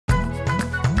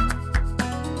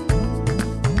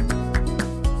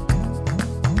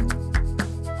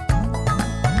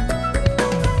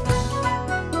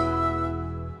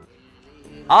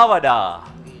ආවඩා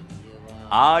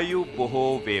ආයු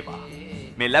බොහෝ වේවා.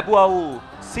 මේ ලැබුවා වූ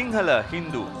සිංහල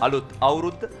හින්දු අලුත්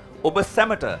අවුරුද්ද ඔබ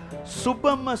සැමට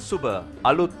සුබම සුබ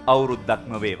අලුත්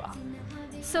අවුරුද්දක්ම වේවා.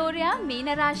 සූර්යා මීන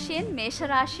රාශියෙන් මේෂ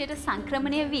රාශියට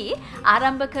සංක්‍රමණය වී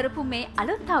ආරම්භ කරපු මේ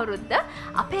අලුත් අවුරුද්ද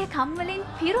අපේ කම් වලින්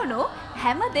පිරුණු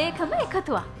හැම දෙයකම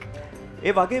එකතුවක්.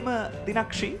 ඒ වගේම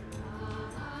දිනක්ෂි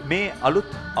මේ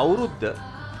අලුත් අවුරුද්ද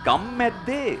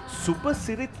ගම්මැද්දේ සුබ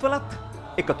සිරිත්වලත්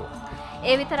එකතුවක්.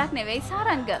 ඒ විතරක් නෙවෙයි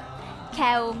සාරංග.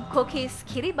 කෑවුම් කොකිස්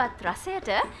කිරිබත් රසයට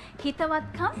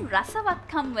හිතවත්කම්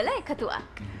රසවත්කම් වල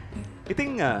එකතුවක්.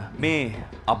 ඉතින් මේ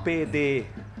අපේ දේ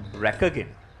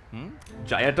රැකගෙන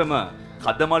ජයටම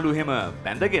කදමලු එහෙම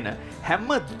බැඳගෙන හැම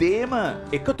දේම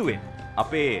එකතුවෙන්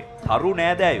අපේ තරු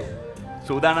නෑදෑයෝ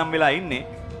සූදානම් වෙලා ඉන්නේ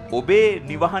ඔබේ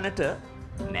නිවහනට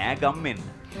නෑගම්මෙන්.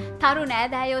 තරු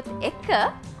නෑදෑයොත් එක්ක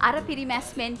අර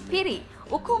පිරිමැස්මෙන් පිරි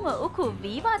උකුම උකු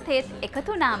වීවාතේත්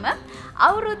එකතුනාම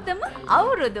අවුරුද්දම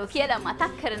අවුරුදු කියලා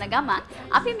මතක් කරන ගමන්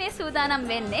අපි මේ සූදානම්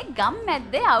වෙන්නේ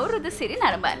ගම්මැද්දේ අවුරුදු සිරි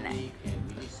නරඹන්න.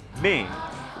 මේ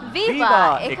වීවා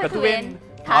එකතුවෙන්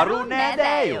තරු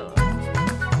නෑදෑයෝ.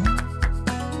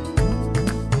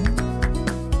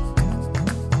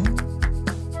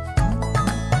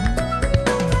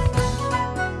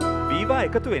 වීවා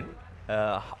එකතුවෙන්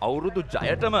අවුරුදු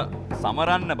ජයටම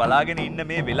සමරන්න බලාගෙන ඉන්න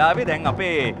මේ වෙලාවේ දැන්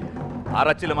අපේ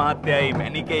ආරච්චිල මහත්තයයි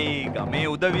මැනිකෙයි ගමේ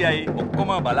උදවියයි ඔක්කොම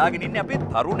බලාගෙන ඉන්නේ අපේ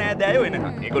තරු නෑදෑයෝ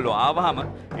එනකන්. ඒගොල්ලෝ ආවහම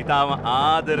ඊටාම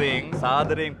ආදරයෙන්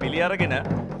සාදරයෙන් පිළි අරගෙන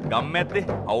ගම්මැද්දේ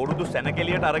අවුරුදු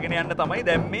සැනකෙලියට අරගෙන යන්න තමයි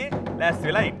දැන් මේ ලෑස්ති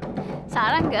වෙලා ඉන්නේ.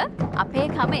 සාරංග අපේ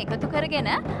කම එකතු කරගෙන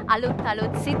අලුත්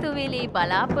අලුත් සිතුවිලි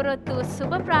බලාපොරොත්තු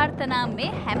සුබ ප්‍රාර්ථනා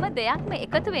මේ හැම දෙයක්ම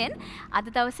එකතුවෙන් අද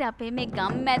දවසේ අපේ මේ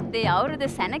ගම්මැද්දේ අවුරුදු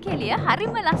සැනකෙලිය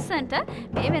හරිම ලස්සනට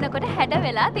මේ වෙනකොට හැඩ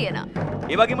වෙලා තියෙනවා.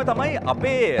 ඒ වගේම තමයි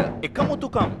අපේ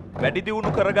එකමුතුකම් වැඩි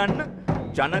දියුණු කරගන්න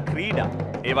ජන ක්‍රීඩා.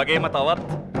 ඒ වගේම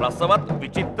තවත් රසවත්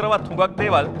විචිත්‍රවත් හුඟක්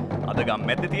දේවල් අද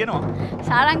ගම්මැද්දේ තියෙනවා.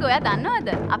 සාරංග ඔයා දන්නවද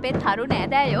අපේ තරු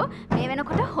නෑදෑයෝ මේ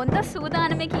වෙනකොට හොඳ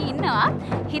සූදානමකින් ඉන්නවා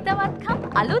හිතවත්කම්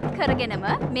අලුත් කරගෙනම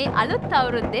මේ අලුත්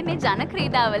අවුරුද්දේ මේ ජන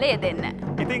ක්‍රීඩාවල යෙදෙන්න.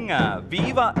 ඉතින්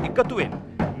වීවා එකතුවෙන්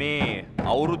මේ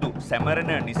අවුරුදු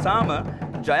සැමරෙන නිසාම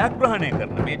ජයග්‍රහණය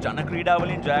කරන මේ ජන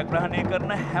ක්‍රීඩාවලින් ජයග්‍රහණය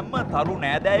කරන හැම තරු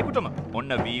නෑදෑයෙකුටම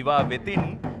ඔන්න වීවා වෙතින්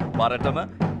වරටම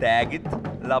තෑගිත්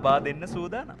ලබා දෙන්න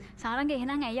සූදානම්. සාරංග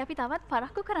එහෙනම් ඇයි අපි තවත්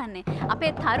පරක්කු කරන්නේ?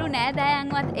 අපේ තරු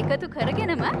නෑදෑයන්වත් එකතු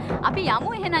කරගෙනම අපි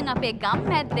යමු එහෙනම් අපේ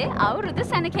ගම්මැද්දේ අවුරුදු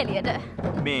සැනකෙලියට.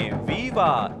 මේ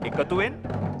වීවා එකතුවෙන්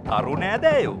තරු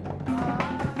නෑදෑයෝ.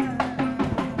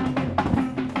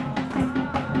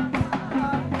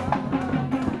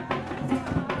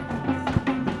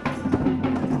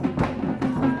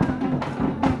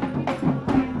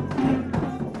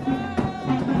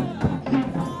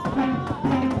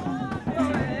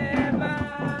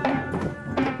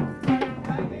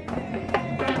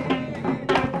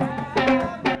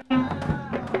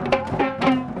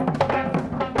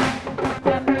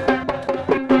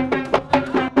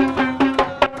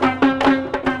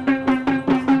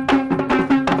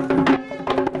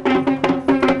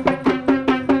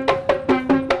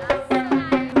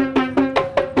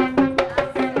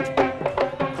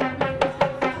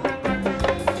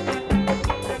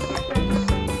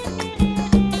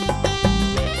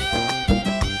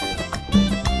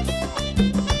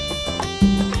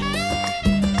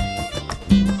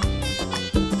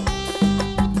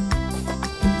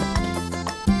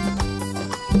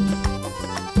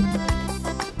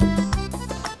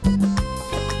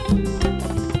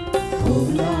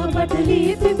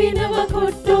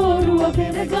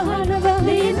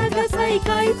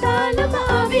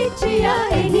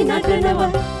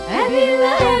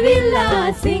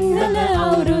 සිංහල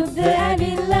අවුරුද්ද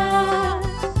ඇවිල්ලා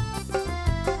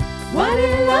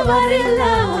වරිල්ලා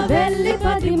වරිල්ලා වැල්ලි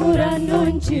පදිමුරන්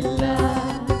නොන්චිල්ලා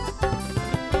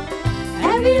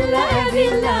ඇවිල්ලා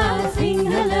ඇවිල්ලා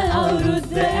සිංහල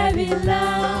අවුරුද්ද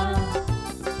ඇවිල්ලා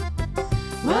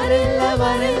වරිල්ලා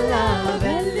වරිල්ලා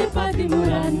වැල්ලි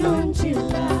පදිමුරන්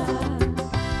නොන්චිල්ලා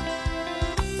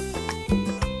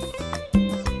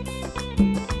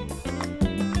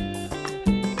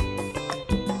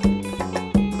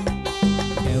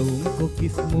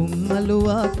කිස්මුම්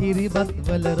අලුවා කිරිබත්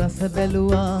වල රස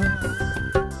බැලුවා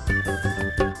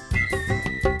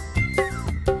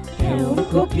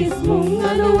කිස්මුම්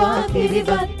අලුවා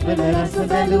කිරිබත් වල රස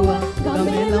බැලුවා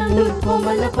ගමේ ළමුන්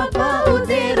කොමල පපා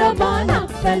උදේ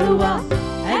රබානක් බැලුවා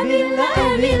ඇවිල්ලා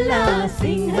ඇවිල්ලා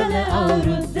සිංහල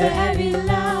අවුරුද්ද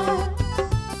ඇවිල්ලා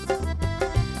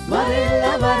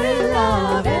වරිල්ලා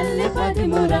වරිල්ලා වැල්ලි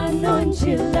පදිමුරන්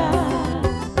නොන්චිල්ලා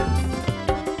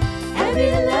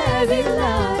ඇවිල්ලා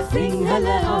ඇවිල්ලා සිංහල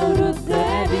අවුරුද්ද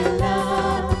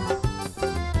ඇවිල්ලා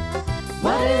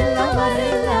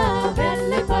varilla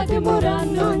velle padimuran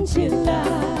non chilla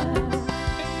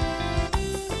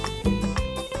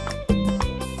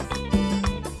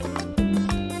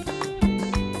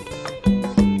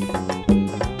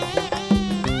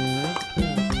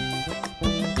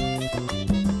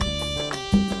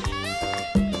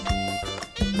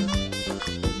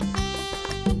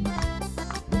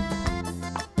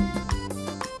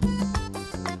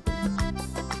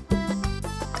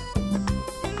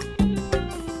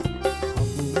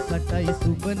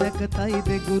सुबनकताई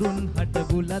बेगुरुन हट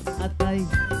बुलत अताई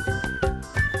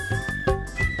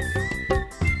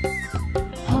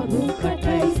habu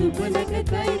katai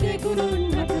subanakatai begurun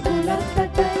hat bulat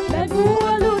atai lagu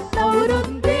alut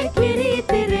awurudde kiri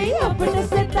tirei apata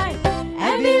setai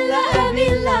avilla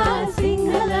avilla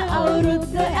sinhala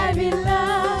awurudda avilla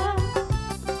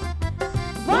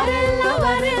varella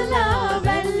varella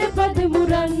velle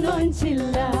padimuran non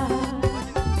chilla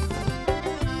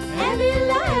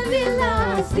avilla avilla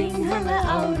sinhala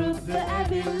awurudda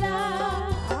avilla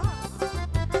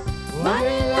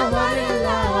varella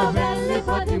varella velle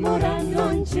padimuran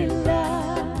non chilla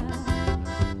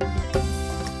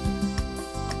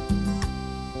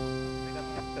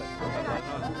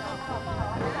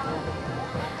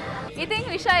ඉතින්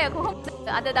විෂය කොහොමද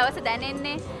අද දවස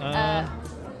දැනෙන්නේ?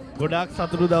 ගොඩක්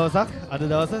සතුටු දවසක් අද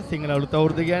දවස සිංහල අලුත්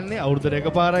අවුරුද්ද කියන්නේ අවුරුද්දට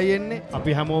එකපාරයි එන්නේ.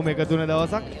 අපි හැමෝම එකතු වෙන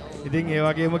දවසක්. ඉතින් ඒ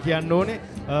වගේම කියන්න ඕනේ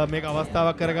මේක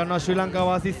අවස්ථාවක් කරගන්නවා ශ්‍රී ලංකා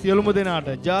වාසී සියලුම දෙනාට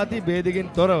ජාති ભેදකින්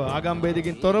තොරව ආගම්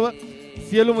ભેදකින් තොරව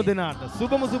සියලුම දෙනාට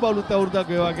සුබම සුබ අලුත් අවුරුද්දක්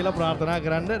වේවා කියලා ප්‍රාර්ථනා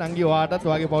කරන්න. නංගි ඔයාටත්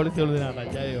ඔයාගේ පවුලේ සියලු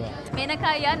දෙනාට ජය වේවා.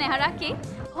 මේනකා අයියා නැහරක්කි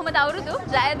කොහොමද අවුරුදු?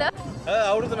 ජයද?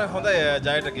 අවුරුදු නම් හොඳයි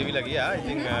ජයට ගෙවිලා ගියා.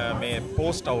 ඉතින් මේ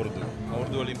පෝස්ට් අවුරුදු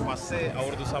වලින් පස්සේ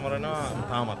අවුරුදු සමරනවා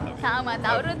තාමත් අපි. තාමත්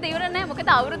අවුරුද්ද ඉවර නැහැ.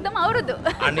 මොකද අවුරුද්දම අවුරුදු.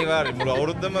 අනිවාර්යයෙන් මුළු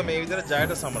අවුරුද්දම මේ විදිහට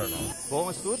ජයට සමරනවා.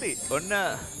 බොහොම ස්තුතියි. ඔන්න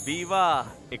වීවා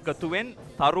එකතුවෙන්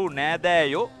තරු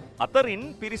නෑදෑයෝ අතරින්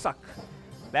පිරිසක්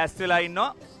ලෑස්ති වෙලා ඉන්නවා.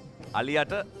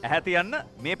 අලියට ඇහැ තියන්න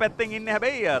මේ පැත්තෙන් ඉන්නේ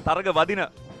හැබැයි තරග වදින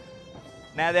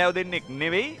නෑදෑයෝ දෙන්නෙක්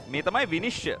නෙවෙයි. මේ තමයි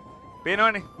විනිශ්චය.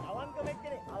 පේනවනේ?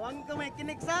 අවංකම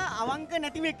එක්කෙනෙක් සහ අවංක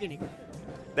නැතිම එක්කෙනෙක්.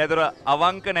 දැන්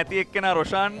අවංක නැති එක්කෙනා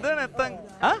රොෂාන්ද නැත්තම්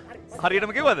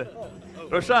හරියටම කිව්වද?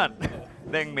 රොෂාන්.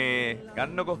 දැන් මේ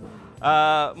ගන්නකො.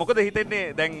 මොකද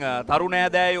හිතෙන්නේ දැන් තරු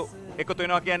නෑදෑයෝ එකතු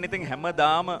වෙනවා කියන්නේ ඉතින්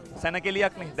හැමදාම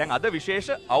සැනකෙලියක් නේ. දැන් අද විශේෂ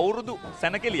අවුරුදු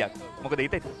සැනකෙලියක්. මොකද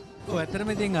හිතෙන්නේ? ඔව් ඇත්තටම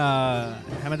ඉතින්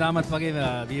හැමදාමත් වගේ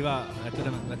වීවා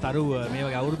ඇත්තටම තරු මේ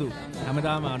වගේ අවුරුදු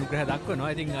හැමදාම අනුග්‍රහ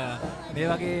දක්වනවා. ඉතින් මේ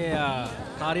වගේ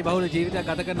කාර්යබහුල ජීවිතයක්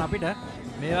ගත කරන අපිට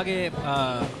මේ වගේ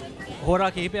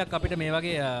හෝරා කිහිපයක් අපිට මේ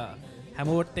වගේ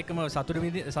හැමෝටත් එක්කම සතුටු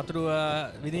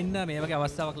විඳින්න මේ වගේ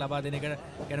අවස්ථාවක් ලබා දෙන එක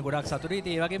ගැන ගොඩක් සතුටුයි.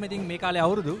 ඉතින් ඒ වගේම ඉතින් මේ කාලේ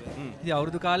අවුරුදු ඉතින්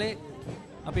අවුරුදු කාලේ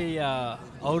අපි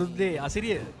අවුරුද්දේ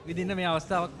අසිරිය විඳින්න මේ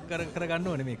අවස්ථාවක් කරගන්න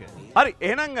ඕනේ මේක. හරි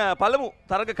එහෙනම් පළමු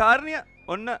තරගකාරණිය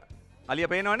ඔන්න අලිය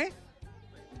පේනවනේ?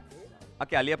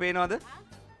 අකේ අලිය පේනවද?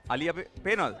 අලිය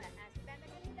පේනවද?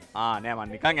 නෑ මං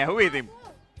නිකන් ඇහුවේ ඉතින්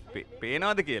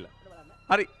පේනවද කියලා.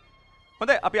 හරි.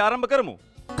 හොඳයි අපි ආරම්භ කරමු.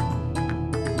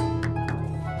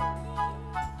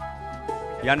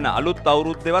 යන්න අලුත්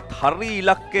අවුරුද්දේවත් හරි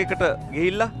ඉලක්කයකට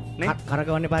ගිහිල්ලා නේ?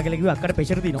 කරකවන්න එපා කියලා කිව්වා අක්කට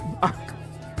ප්‍රෙෂර් දිනවා.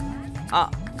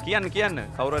 කියන්න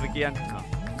කවුරු හරි කියන්න.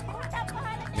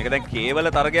 මේක දැන් කේවල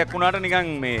තරගයක් වුණාට නිකන්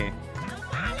මේ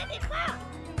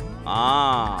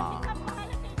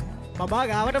බබා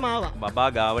ගාවටම ආවා. බබා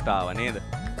ගාවට ආවා නේද?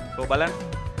 ඔව් බලන්න.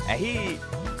 ඇහි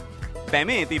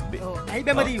බැමේ තිබ්බේ. ඇයි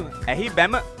බැම දීව? ඇහි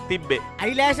බැම තිබ්බේ.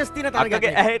 ඇයි ලෑෂස් තියෙන තරගයක්.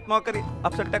 අක්කගේ ඇහෙත් මොකක් හරි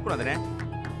අප්සෙට් එකක් වුණාද නෑ?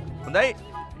 හොඳයි.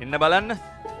 එන්න බලන්න.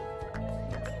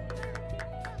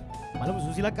 බලමු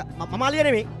සුසිලක් මම අලිය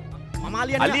නෙමෙයි. මම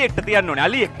අලිය නෙමෙයි. අලියෙක්ට තියන්න ඕනේ.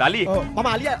 අලියෙක්. ඔව් මම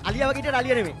අලිය වගේ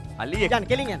අලිය නෙමෙයි. අලියෙක්. යන්න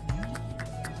කෙලින් යන්න.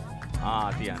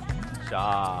 තියන්න.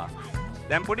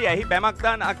 දැන් පොඩි ඇහි බැමක්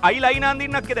දාන්න අයිලයින්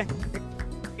අඳින්නක් දැන්.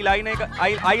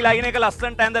 අයිලයින් එක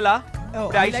ලස්සනට ඇඳලා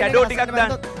අයි ෂැඩෝ ටිකක්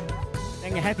දාන්න.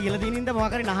 දැන් ඇහැ තියලා තියෙන ඉඳ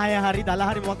මොකක් හරි නහය හරි දල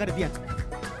හරි මොකක් හරි තියන්න.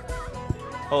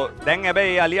 ඔව් දැන්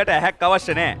හැබැයි අලියට ඇහැක්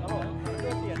අවශ්‍ය නැහැ.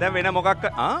 දැන් වෙන මොකක්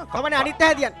කොහමද අනිත්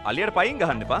ඇහැ තියන්න. අලියට පයින්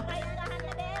ගහන්න එපා.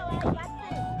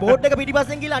 බෝඩ් එක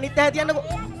පිටිපස්සෙන් ගිහලා අනිත් ඇහැ තියන්නකෝ.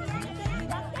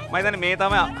 මම හිතන්නේ මේ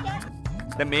තමයි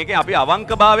දැන් මේකේ අපි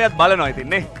අවංකභාවයත් බලනවා ඉතින්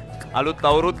නේ. අලුත්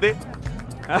අවුරුද්දේ.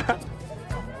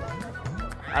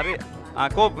 හරි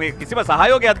කෝ මේ කිසිම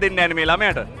සහයෝගයක් දෙන්නේ නැහැ මේ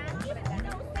ළමයාට.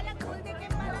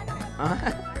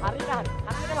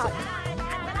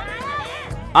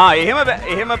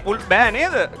 එහෙම පුල් බෑ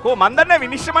නේද? කෝ මන් දන්නේ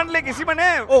විනිශ්චය මණ්ඩලයේ කිසිම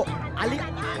නෑ. ඔව්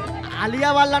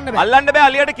අලියා වල්ලන්න බෑ. අල්ලන්න බෑ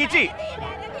අලියට කිචි.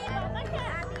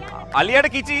 අලියට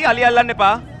කිචි අලිය අල්ලන්න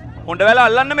එපා. හොඬ වැල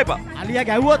අල්ලන්න මෙපා. අලියා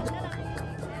ගැව්වොත්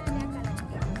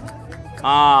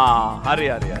හරි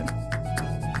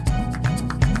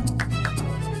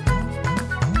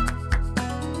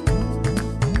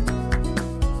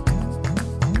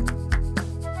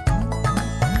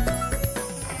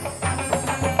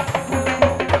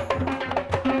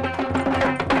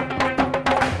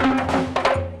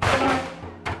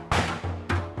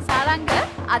තරංග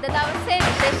අද දවසේ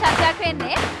විශේෂත්වයක්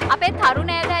වෙන්නේ අපේ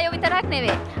තරුණ ඈදෑයෝ විතරක්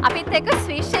නෙවෙයි. අපිත් එක්ක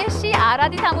සුවිශේෂී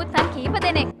ආරාධිත අමුත්තන් කීප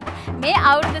දෙනෙක් මේ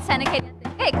අවුරුදු සැනකෙළියත්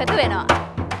එක්ක එකතු වෙනවා.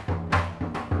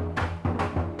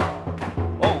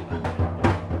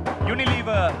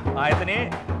 Unilever ආයතනයේ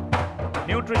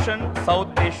Nutrition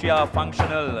South Asia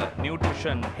Functional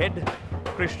Nutrition Head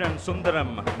Krishnan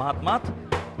Sundaram Mahatmat,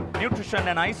 Nutrition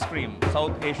and Ice Cream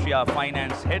South Asia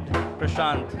Finance Head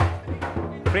Prashant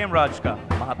Premrajka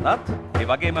Mahatat, ඒ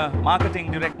වගේම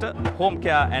Marketing Director Home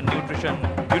Care and Nutrition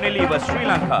Unilever Sri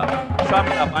Lanka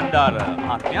Shamita Bandara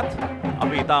මහත්මියත්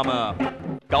අපි ඊටම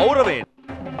ගෞරවයෙන්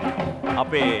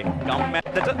අපේ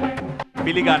ගම්මැද්දට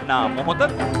පිළිගන්නා මොහොත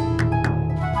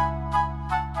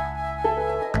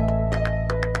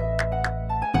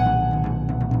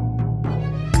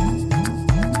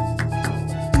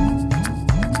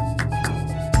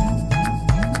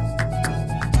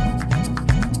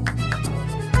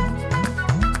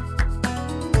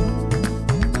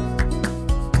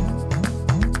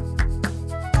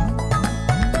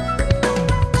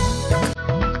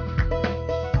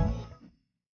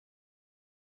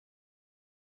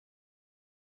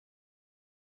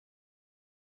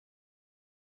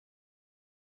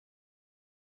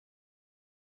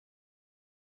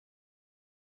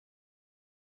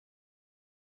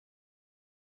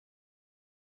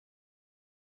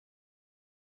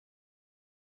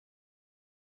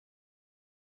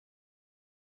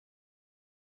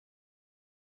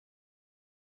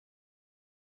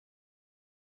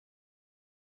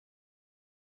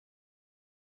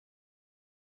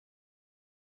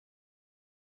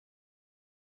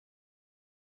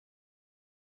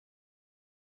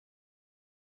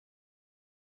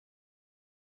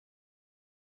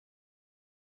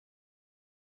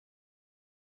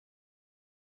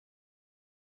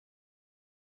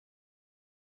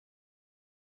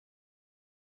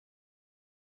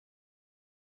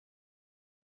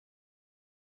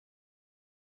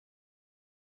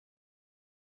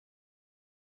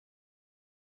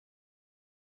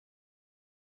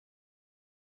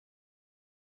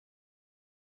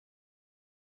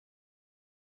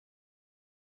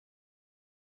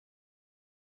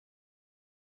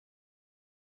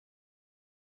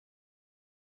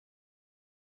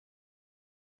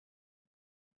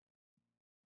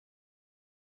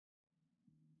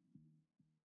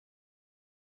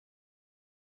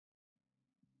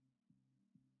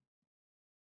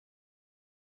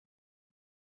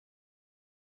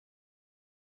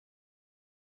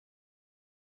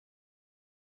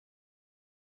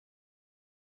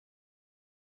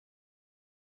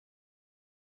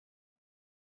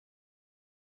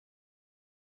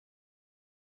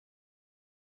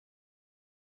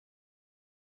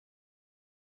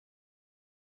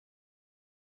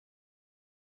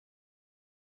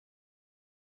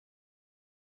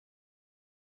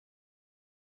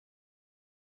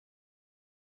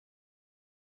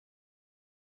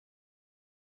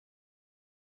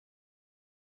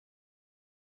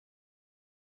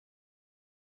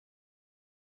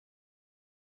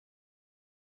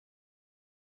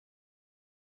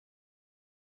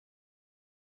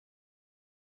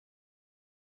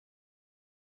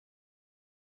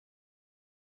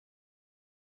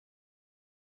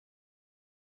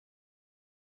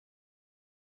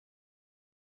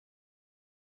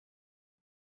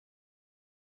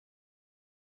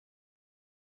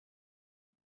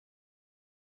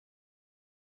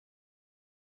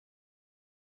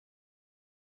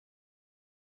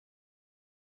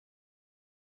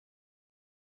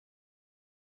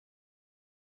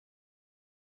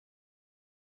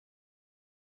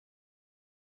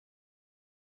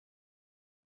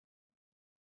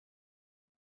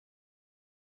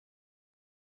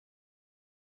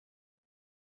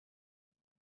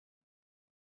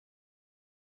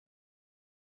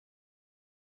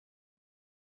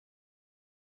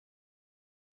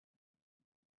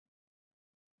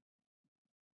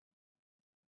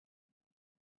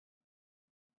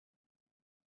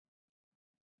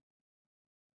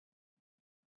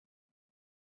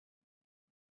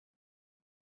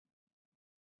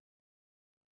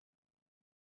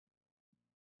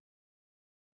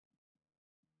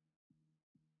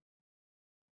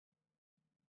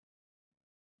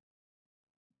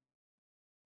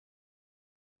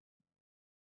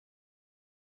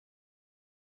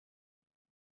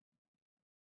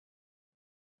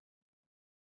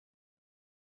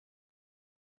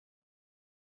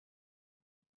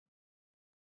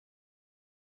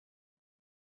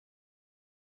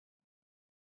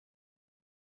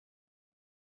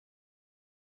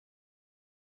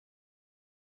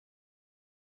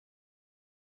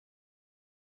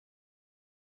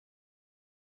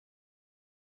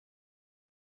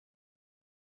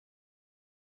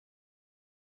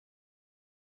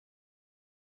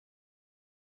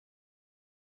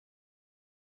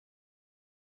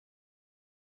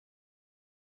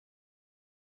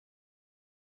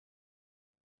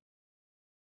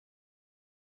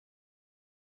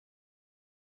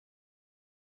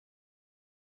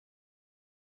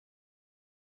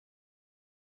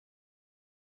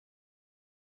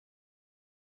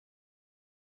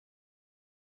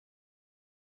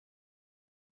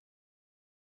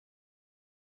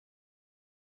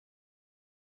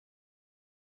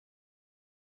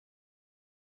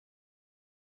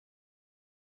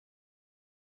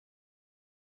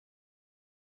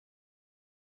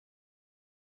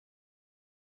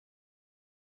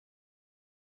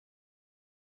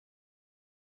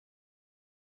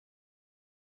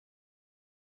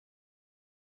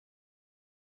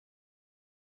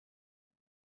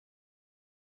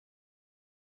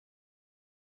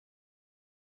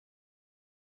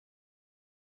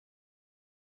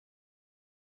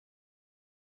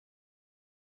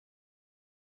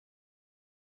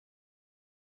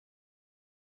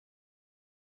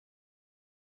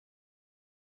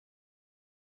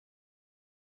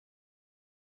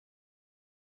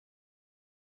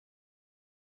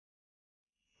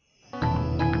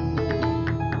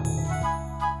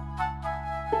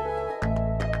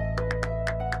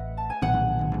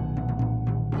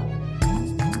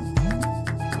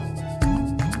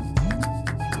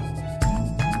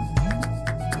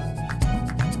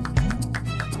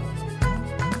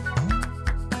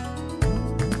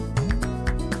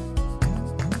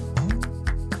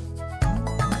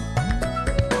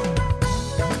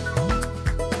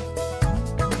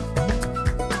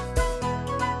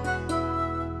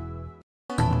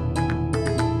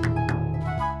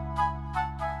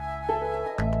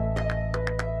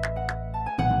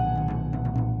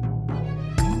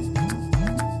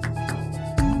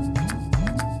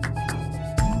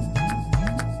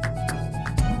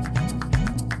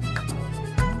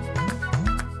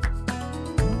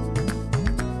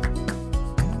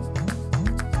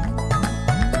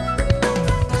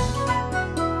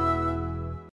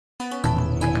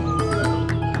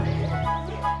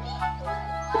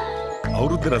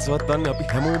අවුරුද්ද රසවත් වන්නේ අපි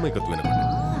හැමෝම එකතු වෙනකොට.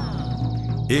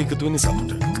 ඒ එකතු වෙන්නේ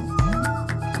සතුට.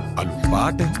 අලුත්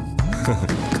පාට.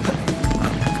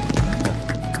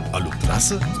 අලුත් රස.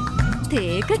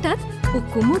 තේකටත්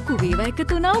උකුමුකු වේවා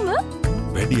එකතු වුණාම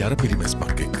වැඩි අර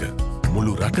පිරිමැස්මක් එක්ක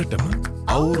මුළු රටටම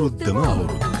අවුරුද්දම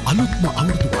අවුරුදු. අලුත්ම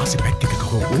අවුරුදු වාසි පැක් එකක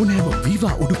හෝ ඕනෑම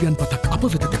වීවා උඩුපියන් පතක් අප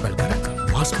වෙත තෙපල් කර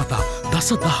වාස්පතා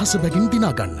දස දහස බැගින්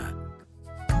දිනා ගන්න.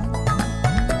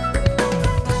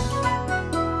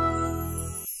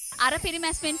 අර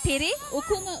පිරිමැස්මෙන් පිරි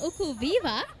උකුම උකු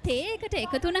වීවා තේකට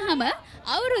එකතුනහම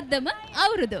අවුරුද්දම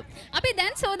අවුරුදු. අපි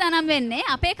දැන් සෝදානම් වෙන්නේ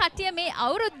අපේ කට්ටිය මේ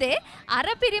අවුරුද්දේ අර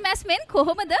පිරිමැස්මෙන්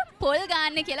කොහොමද පොල්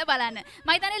ගාන්නේ කියලා බලන්න.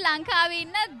 මම හිතන්නේ ලංකාවේ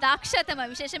ඉන්න දක්ෂතම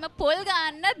විශේෂයෙන්ම පොල්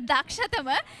ගාන්න දක්ෂතම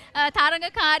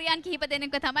තරගකාරියන් කිහිප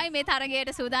දෙනෙක්ව තමයි මේ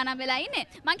තරගයට සූදානම් වෙලා ඉන්නේ.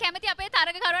 මම කැමති අපේ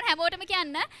තරගකරුවන් හැමෝටම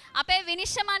කියන්න අපේ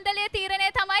විනිශ්චය මණ්ඩලයේ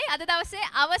තීරණය තමයි අද දවසේ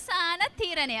අවසාන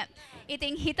තීරණය.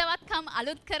 ඉතින් හිතවත්කම්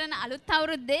අලුත් කරන අලුත්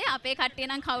අවුරුද්දේ අපේ කට්ටිය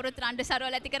නම් කවුරුත් රණ්ඩු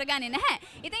සරවල ඇති කරගන්නේ නැහැ.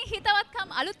 ඉතින් හිතවත්කම්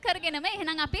අලුත් කරගෙනම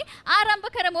එහෙනම් අපි ආරම්භ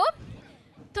කරමු.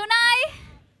 3යි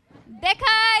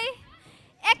 2යි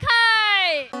 1යි.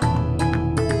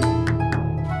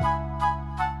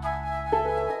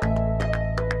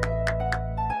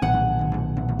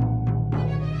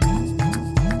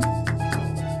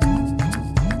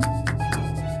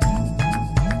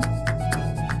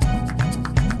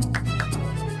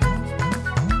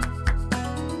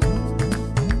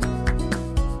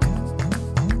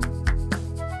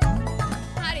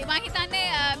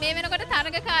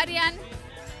 තරගකාරියන්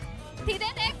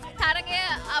තිදෙනෙක් තරගය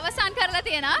අවසන් කරලා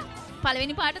තියෙනවා.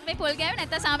 පළවෙනි පාටත් මේ පොල් ගෑවේ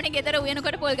නැත්නම් සාමාන්‍ය ගෙදර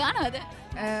උයනකොට පොල් ගන්නවද?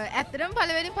 ඇත්තටම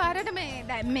පළවෙනි පාරට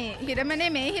මේ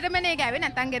හිරමනේ ගෑවේ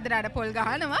නැත්නම් ගෙදර අර පොල්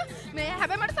ගහනවා. මේ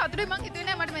හැබැයි මට සතුටුයි මං හිතුවේ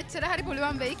නෑ මට මෙච්චර හරි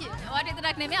පුළුවන් වෙයි කියලා. ඔයාට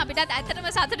විතරක් නෙමෙයි අපිටත් ඇත්තටම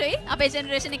සතුටුයි. අපේ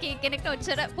ජෙනරේෂන් එකේ කෙනෙක්ට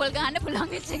ඔච්චර පොල් ගහන්න පුළුවන්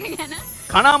වෙච්ච එක ගැන.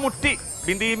 කණාමුට්ටි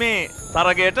බිඳීමේ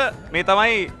තරගයට මේ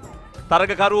තමයි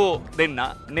තරගකරුවෝ දෙන්න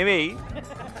නෙවෙයි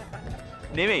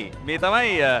මේ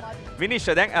තමයි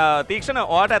විනිශ්චය. දැන් තීක්ෂණ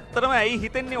ඔයාට ඇත්තටම ඇයි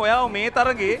හිතෙන්නේ ඔයාව මේ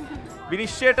තරගේ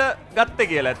විනිශ්චයට ගත්තේ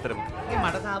කියලා ඇත්තටම?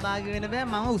 මට සහභාගී වෙන්න බෑ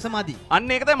මම උසමදි.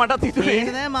 අන්න ඒක තමයි මටත් හිතුනේ.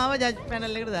 ඒක තමයි මාව ජජ්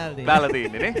පැනල් එකට දාලා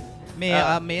තියෙන්නේ නේ. මේ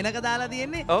මේනක දාලා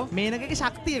තියෙන්නේ මේනකගේ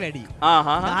ශක්තිය වැඩි.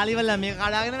 ගහලිවල මේක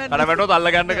කඩාගෙන වැඩි. කඩ වැටුවොත් අල්ල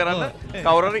ගන්න කරන්න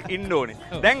කවුරුරි ඉන්න ඕනේ.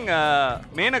 දැන්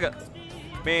මේනක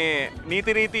මේ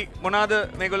නීති රීති මොනවාද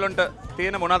මේගොල්ලන්ට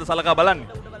තියෙන මොනවාද සලකා බලන්නේ?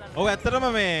 ඔව් ඇත්තටම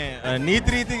මේ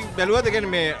නීති රීති බැලුවද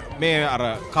කියන්නේ මේ අර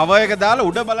කවර් එක දාලා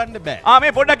උඩ බලන්න බෑ.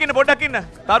 මේ පොඩ්ඩක් ඉන්න.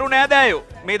 තරුණ ඈදෑයෝ.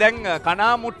 මේ දැන්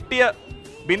කණා මුට්ටිය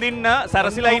බිඳින්න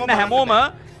සැරසිලා ඉන්න හැමෝම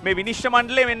මේ විනිශ්චය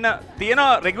මණ්ඩලයේ මෙන්න තියෙන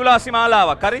රෙගුලාසි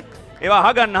මාලාවක්. හරි? ඒවා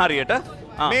අහගන්න හරියට.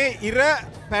 මේ ඉර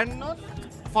පැන්නොත්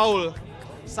ෆවුල්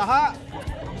සහ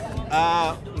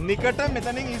නිකට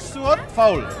මෙතනින් ඉස්සුවොත්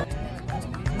ෆවුල්.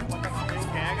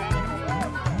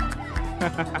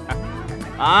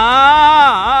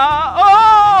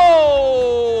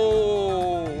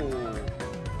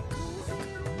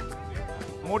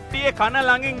 මුට්ටියේ කන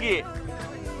ළඟින් ගියේ.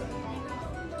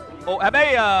 ඔව්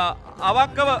හැබැයි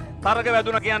අවංකව තරග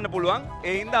වැදුනා කියන්න පුළුවන්.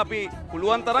 ඒ හින්දා අපි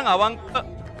පුළුවන් තරම් අවංක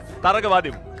තරග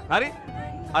වදිමු. හරි?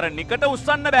 අර නිකට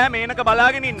උස්සන්න බෑ මේනක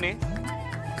බලාගෙන ඉන්නේ.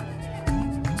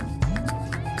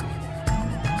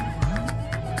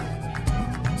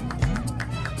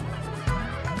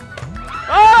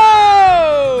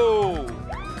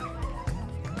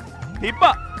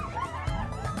 තිබ්බා.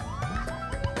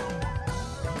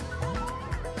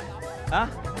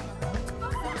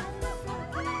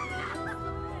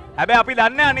 හැබැයි අපි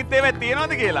දන්නේ අනිත් ඒවා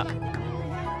තියෙනවද කියලා.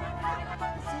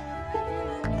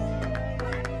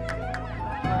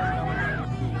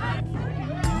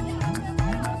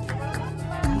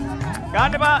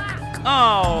 ගන්න එපා.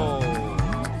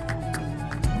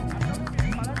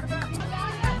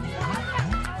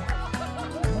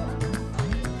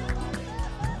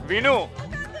 විනු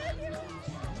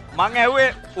මං ඇහුවේ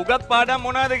උගත් පාඩම්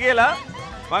මොනවද කියලා.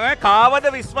 මම කාවද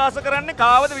විශ්වාස කරන්නේ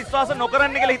කාවද විශ්වාස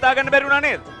නොකරන්නේ කියලා හිතාගන්න බැරි වුණා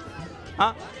නේද?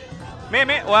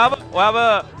 මේ ඔයාව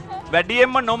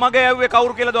වැඩියෙන්ම නොමග යවුවේ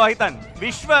කවුරු කියලාද ඔයා හිතන්නේ?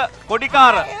 විශ්ව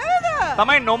කොඩිකාර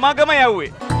තමයි නොමගම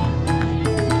යවුවේ.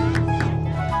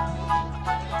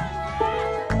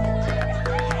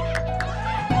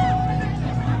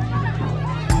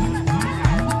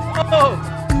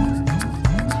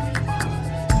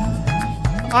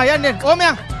 යන්නේ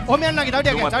ඕම යන්න නගි තව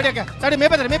ටිකක් මේ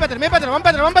පැත්තට වම්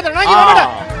පැත්තට නගි වමට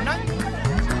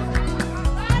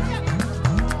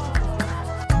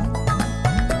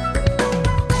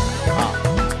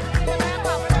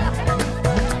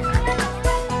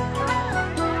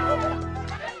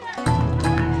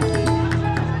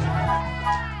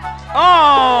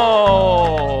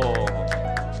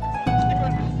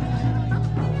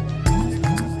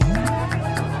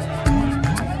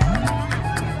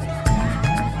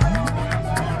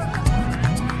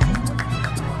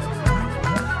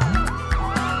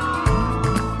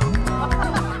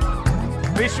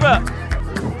විශ්ව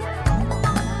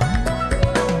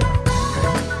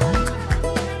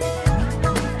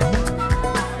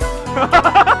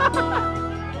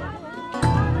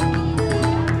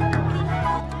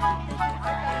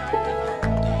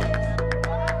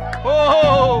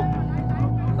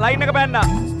ලයින් එක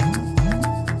බැන්නා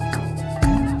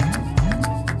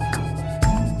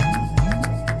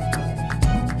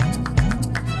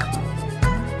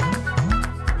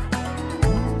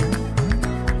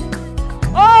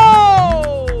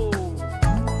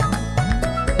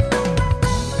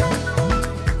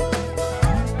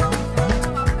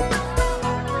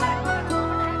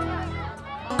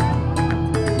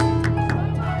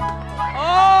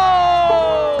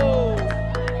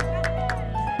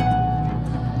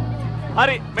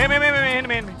හරි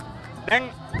මේ දැන්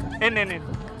එන්න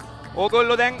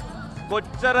ඕගොල්ලෝ දැන්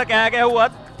කොච්චර කෑ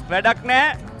ගැහුවත් වැඩක්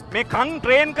නැහැ මේ කන්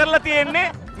ට්‍රේන් කරලා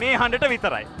තියෙන්නේ මේ හඬට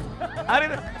විතරයි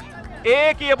හරිද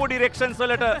ඒ කියපු ඩිරෙක්ෂන්ස්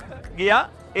වලට ගියා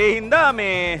ඒ හින්දා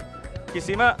මේ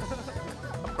කිසිම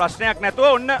ප්‍රශ්නයක් නැතුව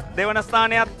ඔන්න දෙවන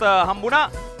ස්ථානයත් හම්බුණා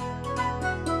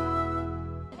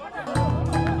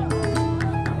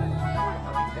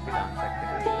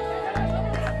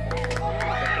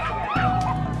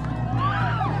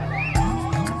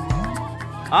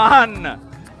අහන්න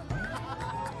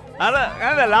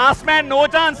අර last man no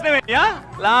chance නෙවෙයි ආ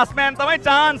last man තමයි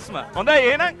chance ම හොඳයි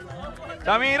එහෙනම්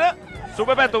ශමීර සුබ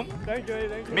පැතුම්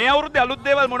මේ අවුරුද්දේ අලුත්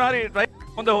දේවල් මොන හරි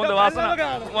හොඳ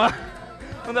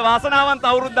වාසනාවන්ත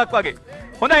අවුරුද්දක් වගේ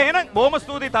හොඳයි එහෙනම් බොහොම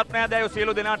ස්තුතියි තත්නෑදෑයෝ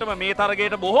සියලු දෙනාටම මේ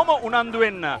තරගයට බොහොම උනන්දු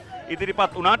වෙන්න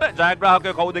ඉදිරිපත් වුණාට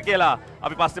ජයග්‍රාහකයෝ කවුද කියලා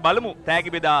අපි පස්සේ බලමු තෑගි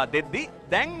බෙදා දෙද්දි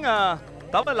දැන්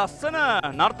තව ලස්සන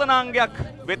නර්තනාංගයක්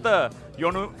වෙත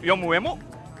යොමු වෙමු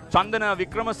චන්දන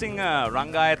වික්‍රමසිංහ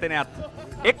රංගායතනයත්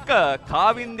එක්ක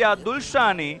කාවින්ද්‍යා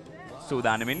දුල්ෂානි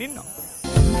සූදානමින් ඉන්නවා.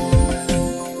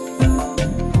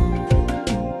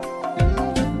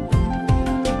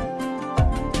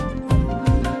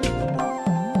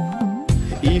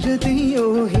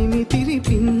 ඉරදියෝ හිමිතිරි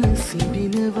පින්න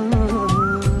සිඹිනවා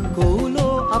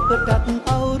කෝලෝ අපටත්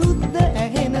අවුරුද්ද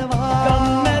ඇහෙනවා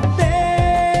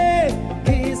ගම්මැත්තේ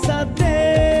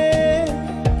හිසතේ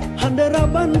හඬ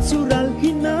රබන් සුරල්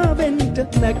හිනාවෙන්ට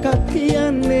නැකත්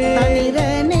කියන්නේ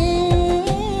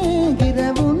තනිරනේ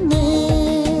ගිරවුන්නේ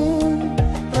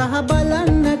රහ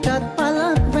බලන්නටත්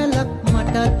පලක් වැලක්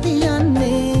මටත්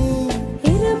තියන්නේ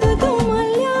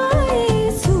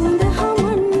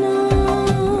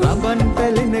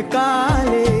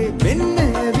කාලේ වෙන්න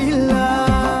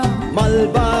ඇවිල්ලා මල්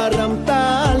බාරම්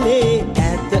තාලේ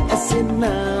ඇත ඇසෙන්න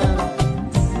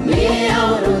මේ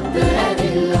අවුරුද්ද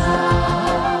ඇවිල්ලා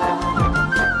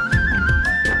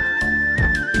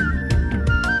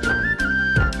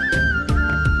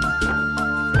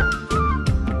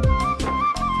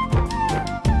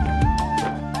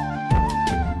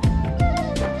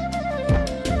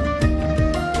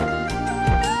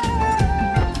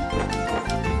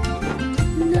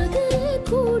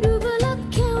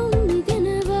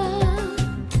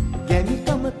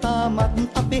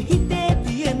අපේ හිතේ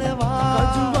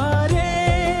තියෙනවා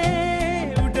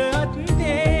කජුවාරේ උඩ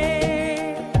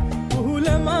අත්දේ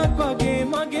පුහුලමක් වගේ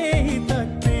මගේ හිතත්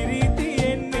පිරී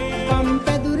තියෙන්නේ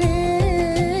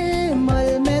පම්පැදුරේ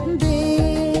මල්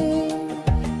මැද්දේ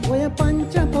ඔය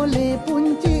පංච පොලේ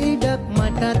පුංචි ඉඩක්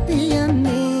මට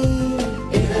තියන්නේ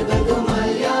එළබදු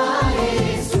මල්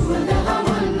යායේ සුවඳ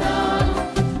හමන්නා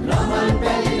රමන්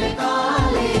පැලින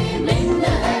කාලේ මෙන්න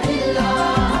ඇවිල්ලා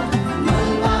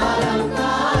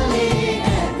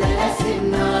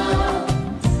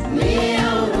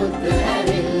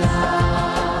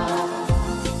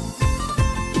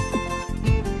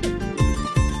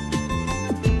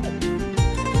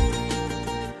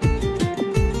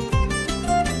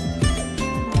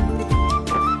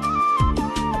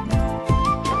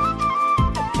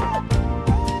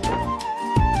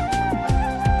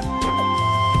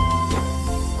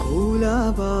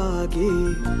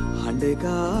වාගේ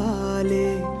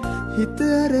හඬගාලේ හිත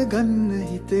අරගන්න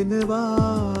හිතෙනවා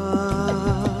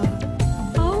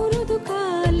අවුරුදු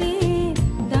කාලේ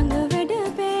දඟ වැඩ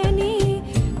පෑනේ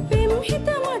පෙම් හිත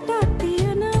මට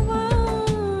තියෙනවා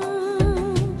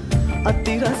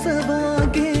අති රස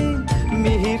වාගේ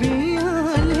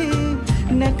මිහිරියාලේ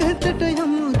නැකතට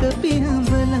යමුද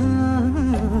පියඹලා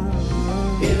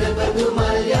එළබදු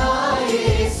මල්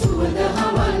යායේ සුවඳ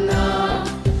හමන්නා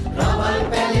රවල්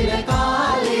පැලින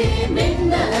කාලේ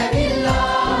මෙන්න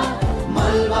ඇවිල්ලා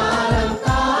මල් වාරම්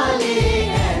කාලේ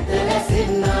ඈත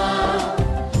ඇසෙන්නා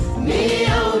මේ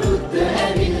අවුරුද්ද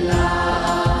ඇවිල්ලා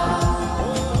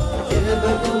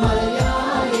එළබදු මල්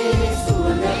යායේ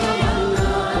සුවඳ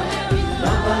හමන්නා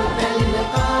රවල් පැලින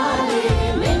කාලේ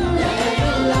මෙන්න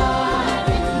ඇවිල්ලා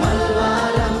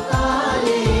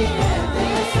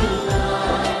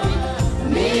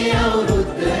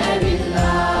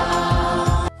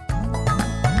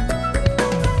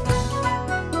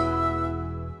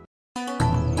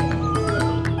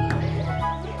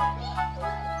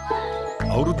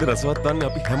අවුරුද්ද රසවත් වන්නේ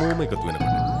අපි හැමෝම එකතු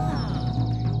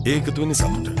වෙනකොට. ඒ එකතු වෙන්නේ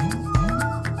සතුට.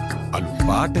 අලුත්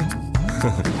පාට.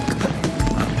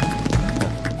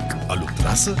 අලුත්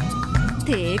රස.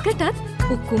 තේකටත්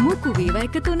උකුමුකු වීවා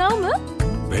එකතු වුණාම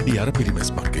වැඩි අර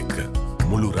පිරිමැස්මක් එක්ක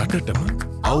මුළු රටටම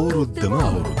අවුරුද්දම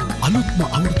අවුරුදු. අලුත්ම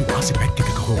අවුරුදු වාසි පැක්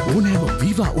එකක හෝ ඕනෑම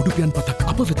වීවා උඩුපියන් පතක්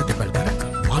අප වෙත තැපැල් කර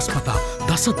වාස්පතා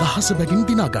දසදහස බැගින්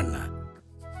දිනා ගන්න.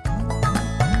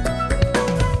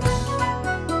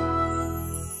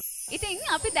 ඉතින්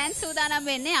අපි දැන් සූදානම්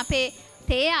වෙන්නේ අපේ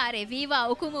තේයාරේ වීවා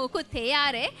උකුම උකු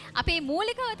තේයාරේ අපේ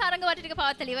මූලිකව තරඟ වට ටික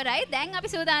පවත්වලා ඉවරයි. දැන් අපි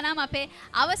සූදානම් අපේ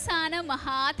අවසාන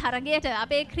මහා තරගයට.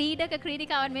 අපේ ක්‍රීඩක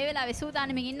ක්‍රීඩිකාවන් මේ වෙලාවේ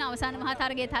සූදානම්ින් ඉන්න අවසාන මහා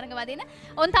තරගයේ තරඟ වදින.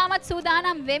 ඔන් තාමත්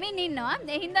සූදානම් වෙමින් ඉන්නවා.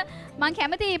 ඒ හින්දා මම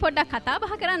කැමති පොඩ්ඩක් කතා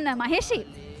බහ කරන්න මහේෂි.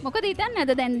 මොකද හිතන්නේ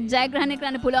අද දැන් ජයග්‍රහණය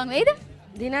කරන්න පුළුවන් වෙයිද?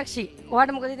 දිනක්ෂි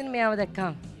ඔයාට මොකද හිතෙන්නේ මෙයාව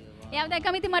දැක්කම? එයාව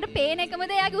දැක්කම ඉතින් මට පේන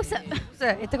එකමද එයාගේ උස. උස.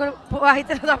 එතකොට ඔයා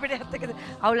හිතනද අපිට ඇත්තකද?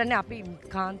 අවුලන්නේ අපි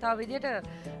කාන්තාව විදියට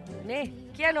නේ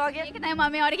කියන්නේ වගේ. ඒක තමයි මම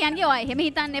මේවට කියන්නේ. ඔය එහෙම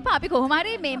හිතන්න එපා. අපි කොහොම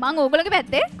හරි මේ මං ඕගොල්ලෝගේ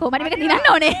පැත්තේ කොහොම හරි මේක දිනන්න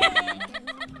ඕනේ.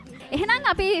 එහෙනම්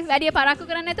අපි වැඩි පරක්කු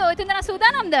කරන්නේ නැතුව ඔය තුන් දෙනා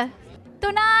සූදානම්ද?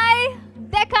 3යි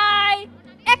 2යි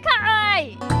 1යි.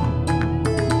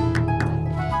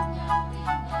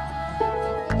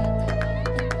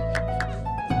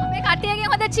 අපේ කට්ටියගෙන්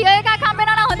හොඳ චියර් එකක් හම්බ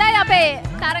වෙනවා නම් හොඳයි අපේ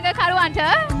තරගකරුවන්ට.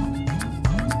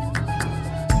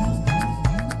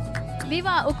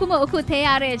 විවා උකුම උකු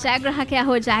තේයාරේ ජයග්‍රාහකයා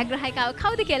හෝ ජයග්‍රාහිකාව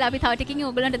කවුද කියලා අපි තව ටිකකින්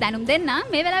ඕගොල්ලන්ට දැනුම් දෙන්න.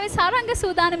 මේ වෙලාවේ සාරංග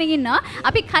සූදානමින් ඉන්නවා.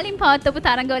 අපි කලින් පවත්වපු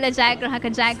තරඟවල ජයග්‍රාහක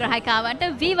ජයග්‍රාහිකාවන්ට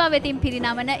විවා වෙතින්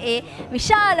පිරිනමන ඒ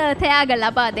විශාල තෑග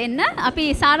ලබා දෙන්න. අපි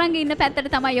සාරංග ඉන්න පැත්තට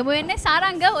තමයි යමු වෙන්නේ.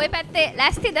 සාරංග ওই පැත්තේ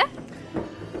ලෑස්තිද?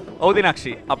 ඔව්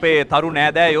දිනක්ෂි. අපේ තරු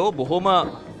නෑදෑයෝ බොහොම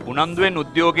උනන්දුවෙන්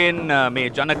උද්‍යෝගයෙන් මේ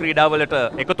ජන ක්‍රීඩාවලට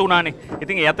එකතු වුණානේ.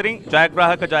 ඉතින් ඒ අතරින්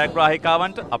ජයග්‍රාහක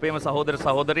ජයග්‍රාහිකාවන්ට අපේම සහෝදර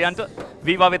සහෝදරයන්ට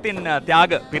වීවා වෙතින්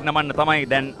ත්‍යාග පිරිනමන්න තමයි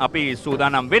දැන් අපි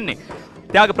සූදානම් වෙන්නේ.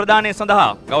 ත්‍යාග ප්‍රදානය සඳහා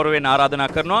ගෞරවයෙන් ආරාධනා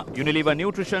කරනවා Unilever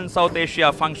Nutrition South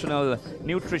Asia Functional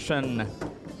Nutrition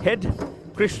Head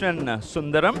Krishnan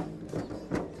Sundaram,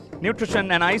 Nutrition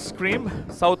and Ice Cream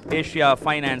South Asia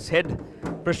Finance Head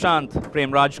Prashant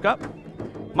Premrajka,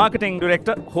 Marketing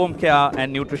Director, Home Care and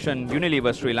Nutrition,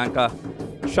 Unilever Sri Lanka,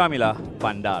 Shamila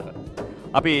Pandara.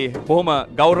 අපි බොහොම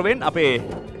ගෞරවයෙන් අපේ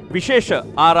විශේෂ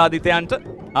ආරාධිතයන්ට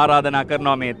ආරාධනා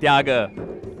කරනවා මේ ත්‍යාග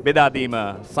බෙදා දීම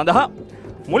සඳහා.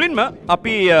 මුලින්ම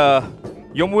අපි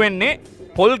යොමු වෙන්නේ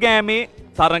පොල්ගෑමේ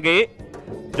තරගයේ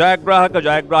ජයග්‍රාහක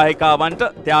ජයග්‍රාහිකාවන්ට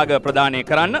ත්‍යාග ප්‍රදානය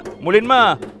කරන්න. මුලින්ම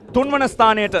තුන්වන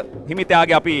ස්ථානයට හිමි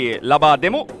ත්‍යාගය අපි ලබා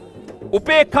දෙමු.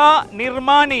 උපේකා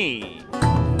නිර්මාණී.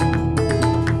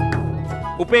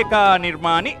 උපේකා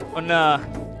නිර්මාණි ඔන්න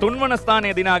තුන්වන ස්ථානය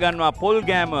දිනා ගන්නවා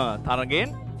පොල්ගෑම තරගයෙන්.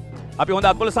 අපි හොඳ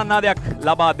අත්පොළ සන්නාදයක්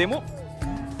ලබා දෙමු.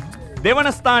 දෙවන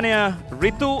ස්ථානය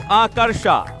ඍතු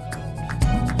ආකර්ෂා.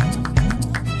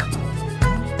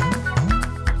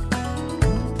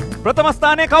 ප්‍රථම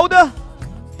ස්ථානය කවුද?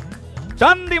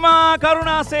 චන්දිමා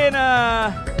කරුණාසේන.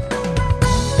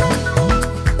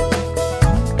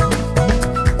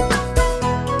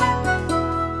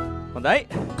 හොඳයි.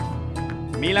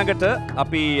 මීළඟට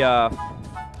අපි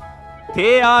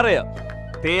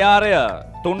තේයාරය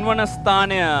තුන්වන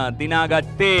ස්ථානය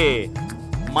දිනාගත්තේ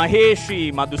මහේෂී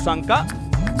මදුසංකා.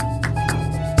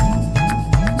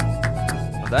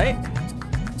 හොඳයි.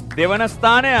 දෙවන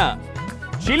ස්ථානය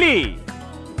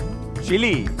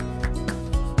චිලි.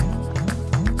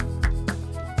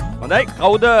 හොඳයි.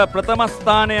 කවුද ප්‍රථම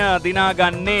ස්ථානය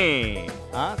දිනාගන්නේ?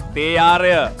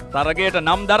 තේයාරය තරගයට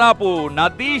නම් දරාපු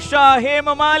නදීෂා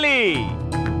හේමමාලී.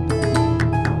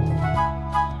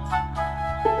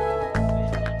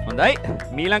 හොඳයි.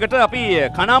 මීළඟට අපි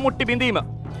කනාමුට්ටි බිඳීම.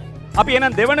 අපි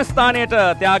එනම් දෙවන ස්ථානයට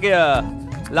ත්‍යාගය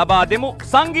ලබා දෙමු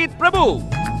සංගීත් ප්‍රභු.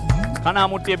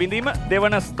 කනාමුට්ටිය බිඳීම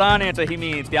දෙවන ස්ථානයට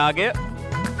හිමි ත්‍යාගය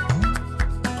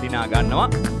දිනා ගන්නවා.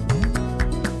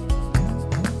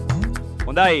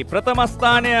 හොඳයි. ප්‍රථම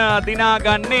ස්ථානය දිනා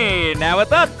ගන්නේ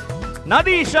නැවතත්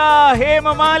නදීෂා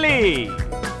හේමමාලී.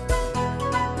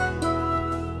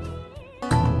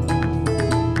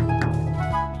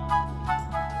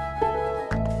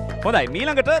 හොඳයි.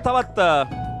 මීළඟට තවත්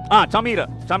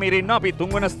චමීර ඉන්නවා. අපි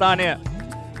තුන්වන ස්ථානය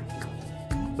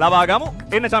ලබා ගමු.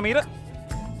 එන්න චමීර.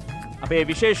 අපේ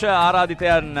විශේෂ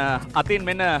ආරාධිතයන් අතින්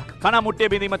මෙන්න කනමුට්ටිය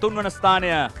බිඳීම තුන්වන ස්ථානය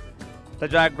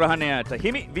ජයග්‍රහණයට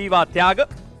හිමි වීවා ත්‍යාග.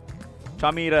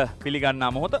 චමීර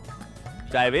පිළිගන්නා මොහොත.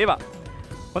 ජය වේවා.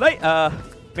 හොඳයි.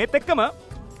 මේත් එක්කම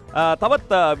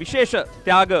තවත් විශේෂ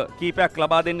ත්‍යාග කීපයක්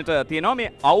ලබා දෙන්නට තියෙනවා.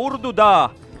 මේ අවුරුදුදා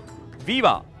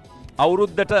වීවා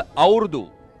අවුරුද්දට අවුරුදු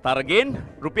තරගෙන්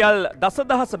රුපියල්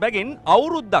 10,000 බැගින්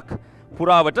අවුරුද්දක්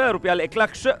පුරාවට රුපියල්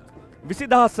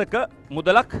 1,20,000ක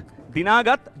මුදලක්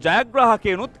දිනාගත්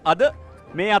ජයග්‍රාහකයනුත් අද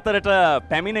මේ අතරට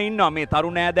පැමිණ ඉන්නවා මේ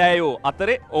තරුණ ඈදෑයෝ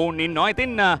අතරේ ඔවුන් ඉන්නවා.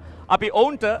 ඉතින් අපි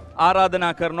ඔවුන්ට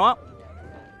ආරාධනා කරනවා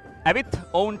ඇවිත්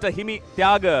ඔවුන්ට හිමි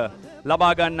ත්‍යාග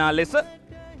ලබා ගන්නා ලෙස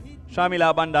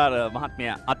ශාමිලා බණ්ඩාර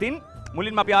මහත්මිය අතින්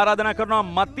මුලින්ම අපි ආරාධනා කරනවා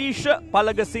මතීෂ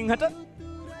පලගසිංහට.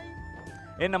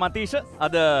 එන්න මතීෂ,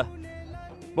 අද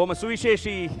බොහොම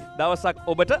සුවිශේෂී දවසක්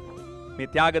ඔබට. මේ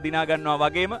ත්‍යාග දිනා ගන්නවා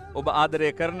වගේම ඔබ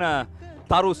ආදරය කරන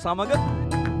තරු සමග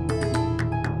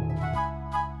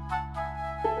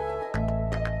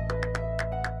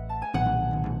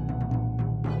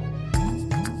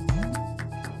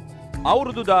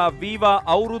අවුරුදුදා වීවා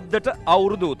අවුරුද්දට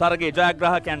අවුරුදු තරගේ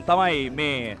ජයග්‍රාහකයන් තමයි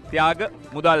මේ ත්‍යාග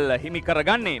මුදල් හිමි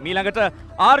කරගන්නේ. මීළඟට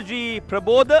RG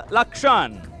ප්‍රබෝධ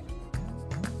ලක්ෂාන්.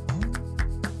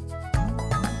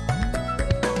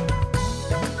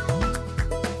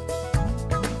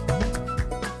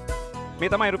 මේ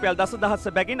තමයි රුපියල්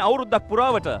 10,000 බැගින් අවුරුද්දක්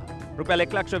පුරාවට රුපියල්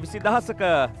 1,20,000ක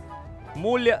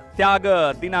මූල්‍ය ත්‍යාග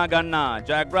දිනා ගන්නා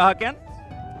ජයග්‍රාහකයන්.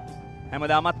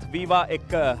 හැමදාමත් වීවා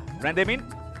එක්ක රැඳෙමින්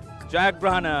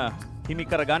ජයග්‍රහණ හිමි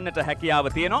කර ගන්නට හැකියාව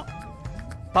තියෙනවා.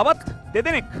 තවත්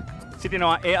දෙදෙනෙක්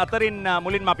සිටිනවා. ඒ අතරින්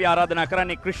මුලින්ම අපි ආරාධනා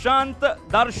කරන්නේ ක්‍රිෂාන්ත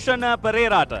දර්ශන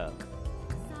පෙරේරාට.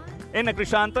 එන්න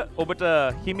ක්‍රිෂාන්ත, ඔබට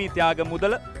හිමි ත්‍යාග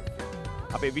මුදල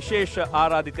අපේ විශේෂ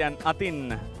ආරාධිතයන්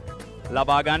අතින්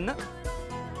ලබා ගන්න.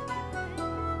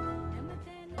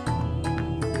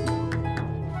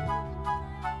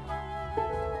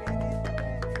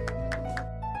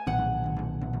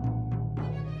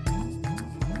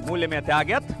 මූල්‍යමය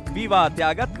ත්‍යාගයත් වීවා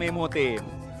ත්‍යාගත් මේ මොහොතේ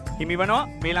හිමි වනවා.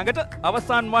 මේ ළඟට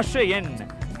අවසාන වශයෙන්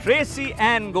ට්‍රේසි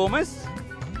ඇන් ගෝමස්,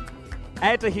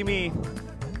 ඇයට හිමි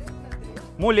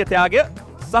මූල්‍ය ත්‍යාගය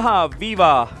සහ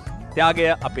වීවා ත්‍යාගය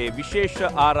අපේ විශේෂ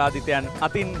ආරාධිතයන්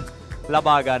අතින්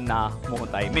ලබා ගන්නා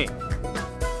මොහොතයි මේ.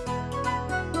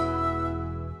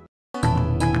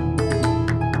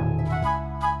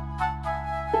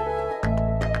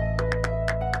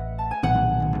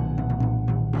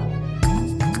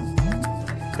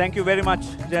 Thank you very much,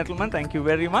 gentlemen. Thank you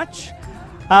very much.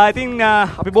 I think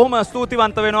අපි බොහොම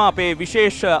ස්තුතිවන්ත වෙනවා අපේ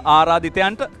විශේෂ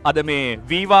ආරාධිතයන්ට. අද මේ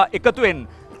වීවා එකතුවෙන්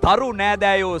තරු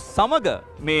නෑදෑයෝ සමග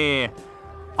මේ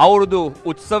අවුරුදු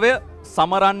උත්සවය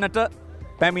සමරන්නට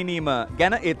පැමිණීම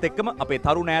ගැන, ඒත් එක්කම අපේ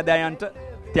තරු නෑදෑයන්ට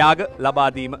ත්‍යාග ලබා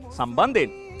දීම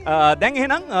සම්බන්ධයෙන්. දැන්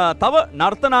එහෙනම් තව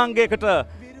නර්තනාංගයකට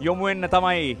යොමු වෙන්න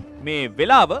තමයි මේ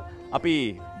වෙලාව. අපි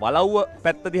බලව්ව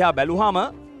පැත්ත දිහා බැලුවාම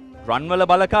රන්වල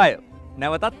බලකාය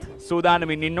නැවතත්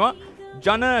සූදානමින් ඉන්නවා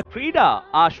ජන ක්‍රීඩා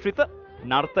ආශ්‍රිත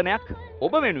නර්තනයක්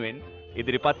ඔබ වෙනුවෙන්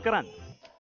ඉදිරිපත් කරන්න.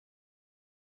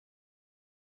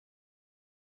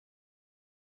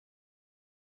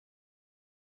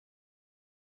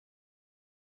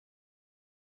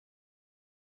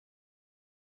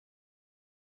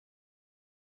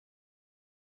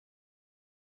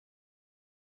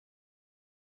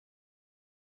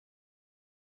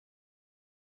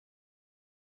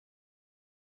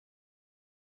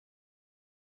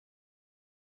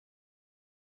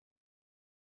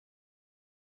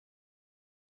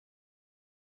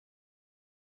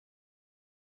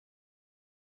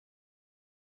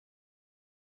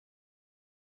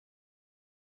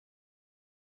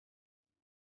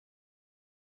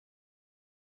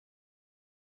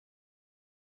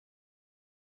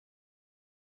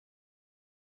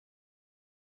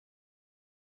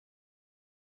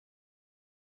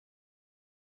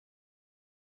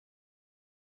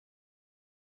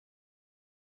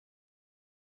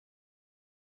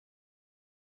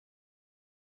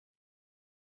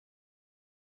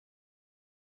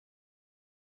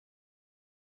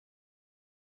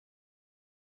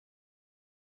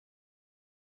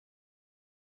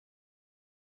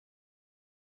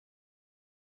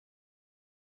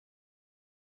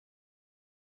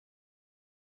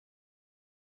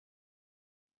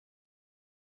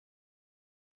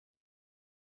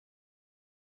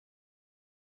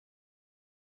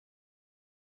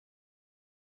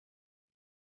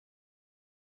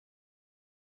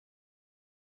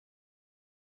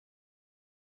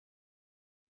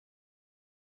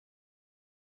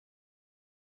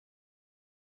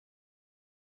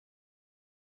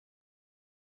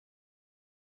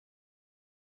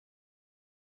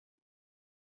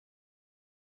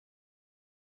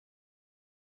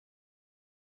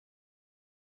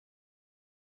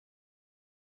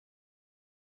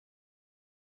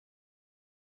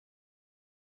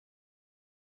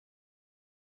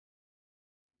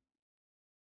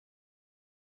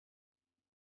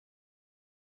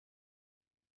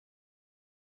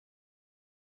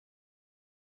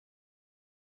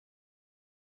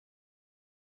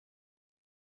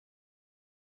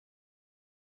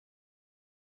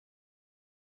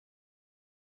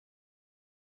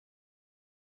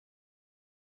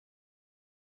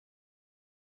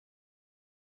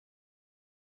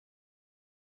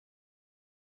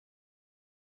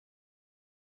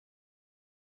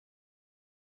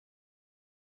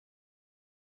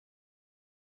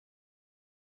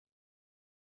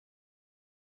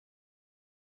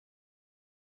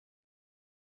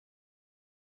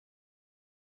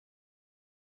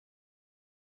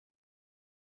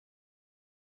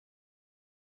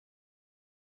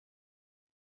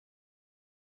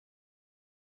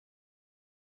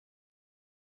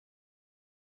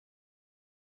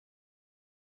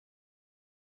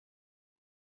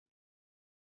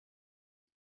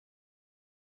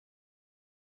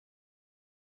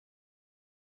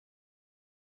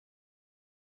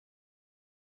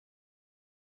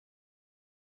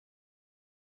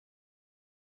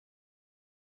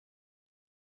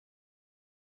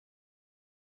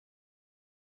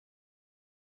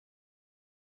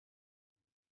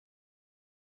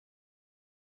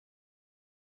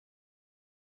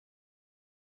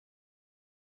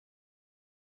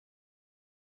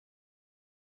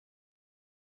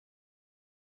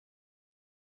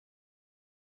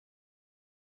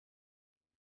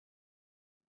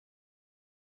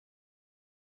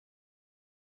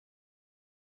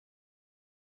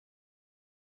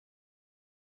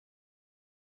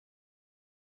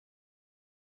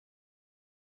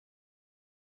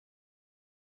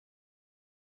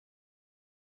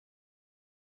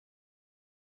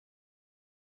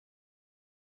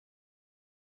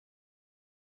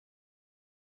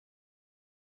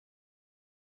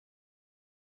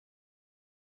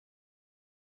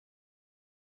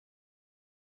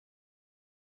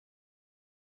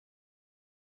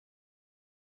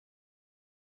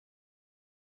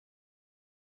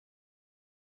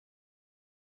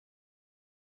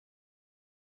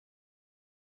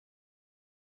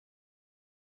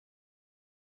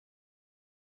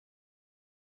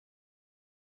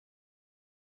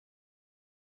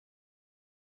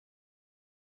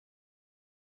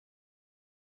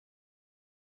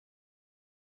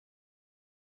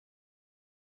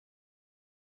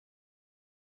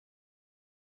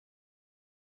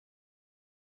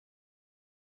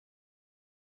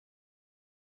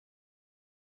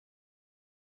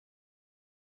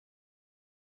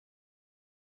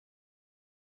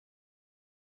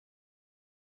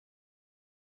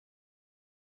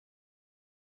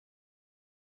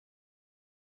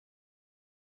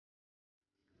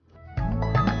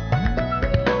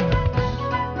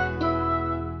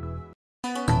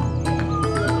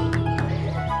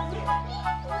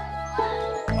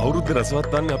 අවුරුද්ද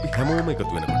රසවත් වන්නේ අපි හැමෝම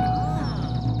එකතු වෙනකොට.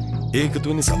 ඒ එකතු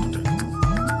වෙන්නේ සතුට.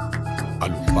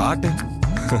 අලුත් පාට.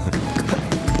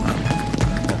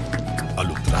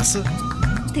 අලුත් රස.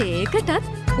 තේකටත්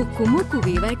උකුමුකු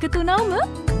වේවා එකතු වුණාම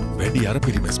වැඩි අර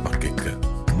පිරිමැස්මක් එක්ක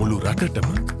මුළු රටටම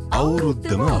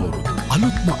අවුරුද්දම අවුරුදු.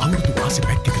 අලුත්ම අවුරුදු වාසි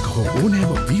පැක් එකක හෝ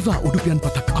ඕනෑම වීවා උඩුපියන්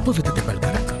පතක් අප වෙත තෙපල්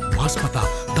කර වාස්පතා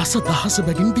දස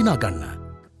බැගින් දිනා ගන්න.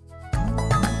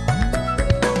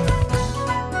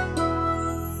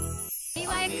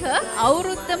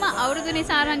 අවුරුද්දම අවුරුදු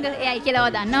නිසාරංග එයයි කියලාව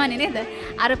දන්නවනේ නේද?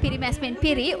 අර පිරිමැස්මෙන්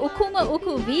පිරි උකුම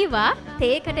උකු වීවා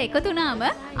තේකට එකතු වුණාම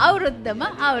අවුරුද්දම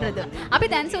අවුරුදු. අපි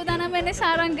දැන් සූදානම් වෙන්නේ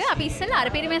සාරංග. අපි ඉස්සෙල්ලා අර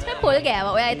පිරිමැස්මෙන් පොල්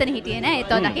ගෑවා. ඔයා එතන හිටියේ නෑ.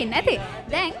 ඒතව දකින්න නැති.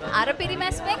 දැන් අර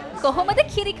පිරිමැස්මෙන් කොහොමද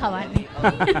කිරි කවන්නේ?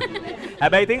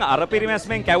 හැබැයි ඉතින් අර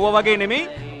පිරිමැස්මෙන් කැවුවා වගේ නෙමෙයි.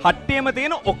 හට්ටියම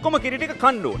තියෙන ඔක්කොම කිරි ටික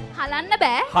කන්න ඕනේ. හලන්න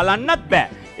බෑ. හලන්නත් බෑ.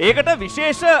 ඒකට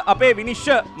විශේෂ අපේ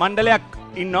විනිශ්චය මණ්ඩලයක්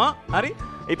ඉන්නවා. හරි?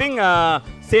 ඉතින්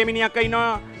සේමිනි අක්කා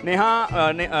ඉන්නවා,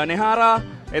 නෙහාරා,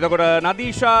 එතකොට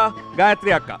නදීෂා,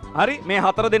 ගායත්‍රී අක්කා. හරි? මේ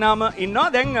හතර දෙනාම ඉන්නවා.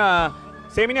 දැන්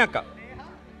සේමිනි අක්කා.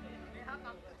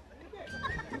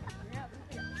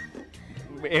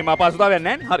 එහෙම අපහසුතාවයක්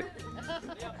නැහැ නේ. හරි.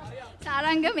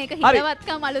 සාරංග මේක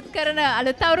හිතවත්කම් අලුත් කරන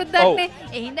අලුත් අවුරුද්දක්නේ.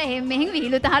 ඒ හින්දා එහෙම මෙහෙන්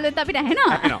විහිළු තහලුත් අපිට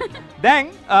ඇහෙනවා.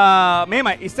 දැන්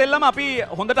මෙහෙමයි ඉස්සෙල්ලම අපි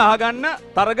හොඳට අහගන්න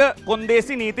තරග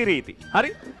කොන්දේසි නීති රීති.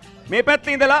 හරි? මේ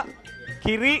පැත්තේ ඉඳලා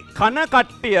කිරි කන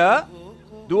කට්ටිය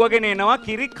දුවගෙන එනවා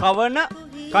කිරි කවන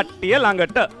කට්ටිය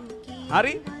ළඟට.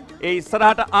 හරි? ඒ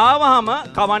ඉස්සරහට ආවහම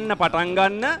කවන්න පටන්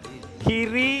ගන්න.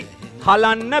 කිරි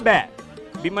හලන්න බෑ.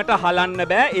 බිමට හලන්න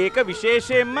බෑ. ඒක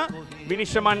විශේෂයෙන්ම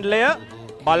විනිශ්චය මණ්ඩලය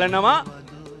බලනවා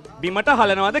බිමට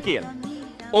හලනවද කියලා.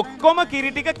 ඔක්කොම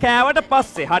කිරි ටික කෑවට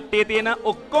පස්සේ හට්ටියේ තියෙන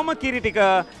ඔක්කොම කිරි ටික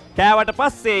කෑවට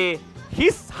පස්සේ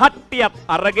හිස් හට්ටියක්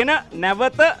අරගෙන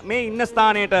නැවත මේ ඉන්න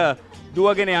ස්ථානයට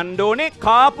දුවගෙන යන්න ඕනේ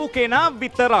කාපු කෙනා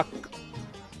විතරක්.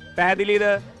 පැහැදිලිද?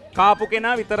 කාපු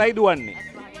කෙනා විතරයි දුවන්නේ.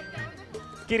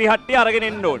 කිරි හට්ටිය අරගෙන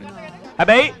එන්න ඕනේ.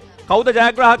 හැබැයි කවුද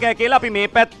ජයග්‍රාහකයා කියලා අපි මේ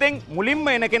පැත්තෙන් මුලින්ම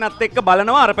එන කෙනත් එක්ක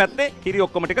බලනවා අර පැත්තේ කිරි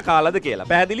ඔක්කොම ටික කාලාද කියලා.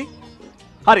 පැහැදිලි?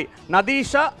 හරි.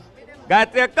 නදීෂා,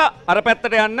 ගායත්‍රී අක්කා අර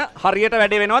පැත්තට යන්න. හරියට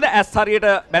වැඩේ වෙනවද? ඇස් හරියට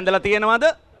බැඳලා තියෙනවද?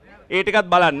 ඒ ටිකත්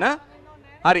බලන්න.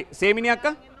 හරි. සේමිනි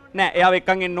අක්කා? නෑ, එයාව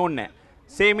එක්කන් එන්න ඕනේ නෑ.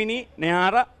 සේමිනි,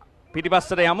 නෙහාරා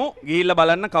පිටිපස්සට යමු. ගිහිල්ලා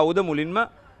බලන්න කවුද මුලින්ම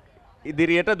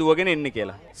ඉදිරියට දුවගෙන එන්නේ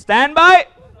කියලා. ස්ටෑන්ඩ් බයි.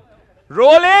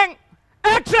 Rolling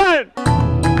action.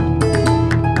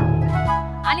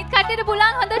 අනිත් කට්ටියට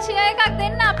පුළුවන් හොඳ චියර් එකක්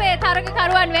දෙන්න අපේ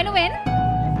තරගකරුවන් වෙනුවෙන්.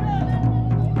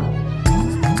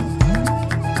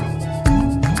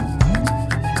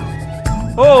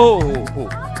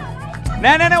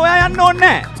 නෑ ඔයා යන්න ඕනේ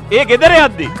නෑ. ඒ ගෙදර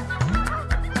යද්දි.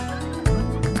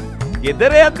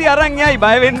 ගෙදර යද්දි අරන් යයි,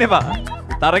 බය වෙන්න එපා.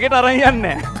 තරගෙට අරන්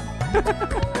යන්නේ නෑ.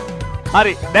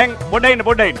 හරි. දැන්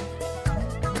පොඩ්ඩක් ඉන්න.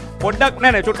 පොඩ්ඩක්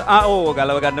නෑ චුට්ට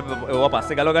ගලව ගන්න. ඕවා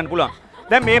පස්සේ ගලව ගන්න පුළුවන්.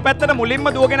 දැන් මේ පැත්තට මුලින්ම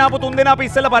දුවගෙන ආපු තුන් දෙනා අපි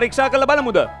ඉස්සෙල්ලා පරීක්ෂා කරලා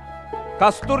බලමුද?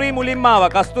 කස්තුරි මුලින්ම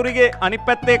ආවා. කස්තුරිගේ අනිත්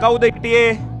පැත්තේ කවුද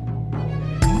හිටියේ?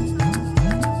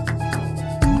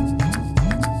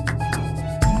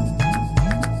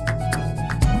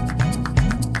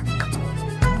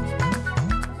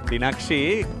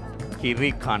 දිනක්ෂී කිරි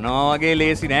කනවා වගේ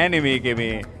ලේසි නෑනේ මේකේ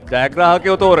මේ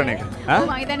ජයග්‍රාහකයෝ තෝරන එක.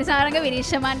 මම හිතන්නේ සාරංග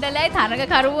විනිශ්චය මණ්ඩලයයි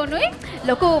තරගකරුවනුයි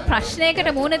ලොකු ප්‍රශ්නයකට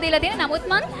මුහුණ දීලා තියෙන. නමුත්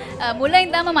මං මුල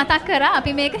ඉඳන්ම මතක් කරා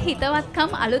අපි මේක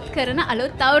හිතවත්කම් අලුත් කරන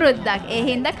අලුත් අවුරුද්දක්. ඒ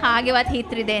හින්දා කාගේවත්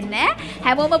හිත්‍රි දෙන්නේ නැහැ.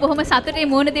 හැමෝම බොහොම සතුටින්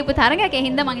මුහුණ දීපු තරගයක්. ඒ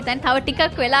හින්දා මං හිතන්නේ තව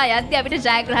ටිකක් වෙලා යද්දි අපිට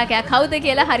ජයග්‍රාහකයා කවුද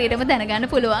කියලා හරියටම දැනගන්න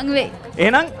පුළුවන් වෙයි.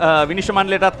 එහෙනම් විනිශ්චය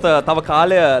මණ්ඩලයටත් තව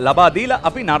කාලය ලබා දීලා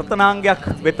අපි නර්තනාංගයක්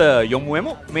වෙත යොමු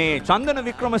වෙමු. මේ චන්දන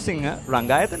වික්‍රමසිංහ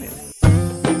රංගායතනයේ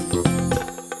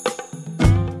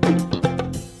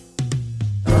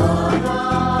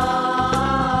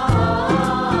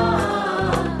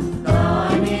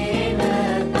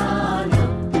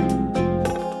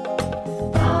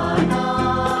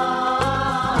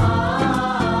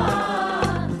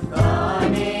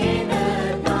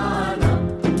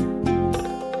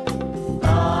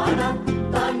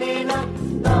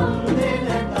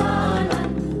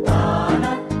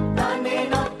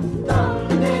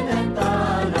Tanena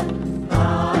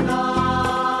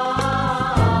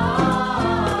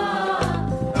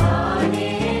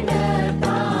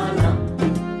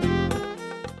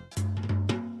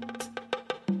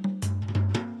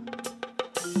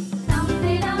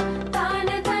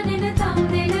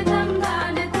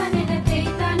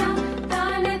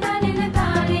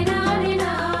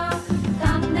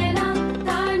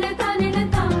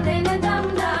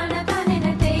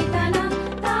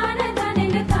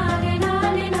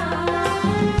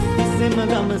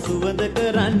ගම සුවඳ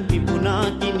කරන් පිපුණා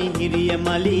කිනි හිරිය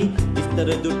මලි විස්තර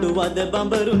දුටු වද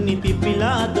බඹරුනි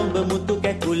පිපිලා දොඹ මුතු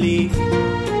කැකුලි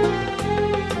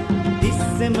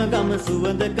තිස්සෙම ගම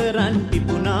සුවඳ කරන්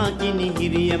පිපුණා කිනි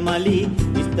හිරිය මලි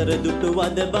විස්තර දුටු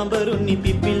වද බඹරුනි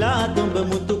පිපිලා දොඹ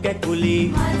මුතු කැකුලි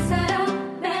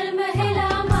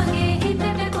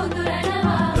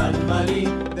මලි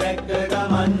දැක්ක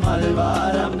ගමන් මල්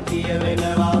වාරම්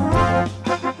කියවෙනවා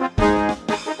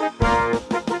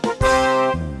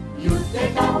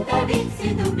යුද්ධයට ඇවිත්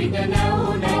සිදු පිට නැව්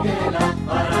නැගලා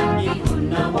පරන්ති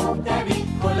උන්න මොක්තැවිත්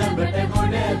කොළඹට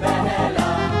ගොඩ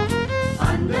බැහැලා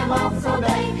අන්දමක්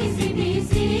සොබයි විසි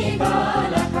විසි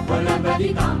ගාලා කොළඹදි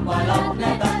කම්පලක්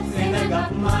නැතත් සෙනගක්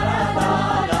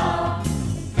මරදාලා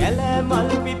කැලෑ මල්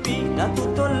පිපි නතු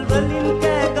තොල් වලින්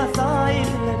කෑ ගසා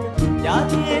ඉල්ලන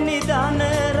ජාතිය නිදාන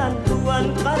රන්තුවන්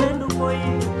කරඬු පොයි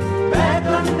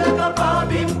බෑගන්ඩ කපා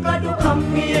බිම් කඩු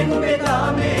කම්මියෙන් බෙදා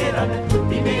මේරන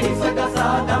තිබේ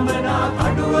සකසා දමනා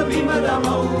කඩුව බිම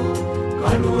දමව්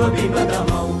කඩුව බිම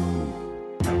දමව්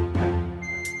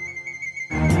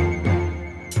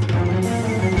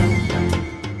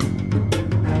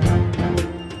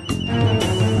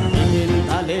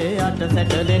යට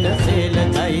සැටලෙන සේල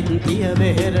චෛත්‍ය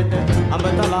වෙහෙරට අඹ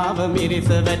තලාව මිරිස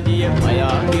වැටිය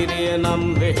පයා කිරිය නම්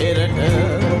වෙහෙරට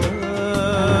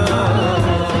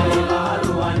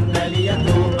ආරුවන් වැලිය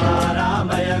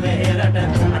තෝපාරාමය වෙහෙරට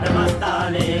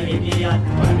අටමස්ථානයේ හිටියත්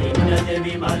වනින්න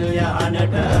දෙවි මල්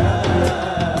යහනට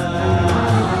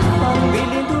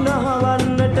පිළිඳු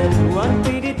නහවන්නට රුවන්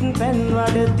පිරිත් පැන්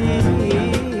වඩති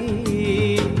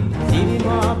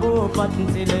බෝපත්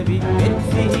සෙලවි මෙත්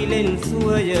සිහිලෙන්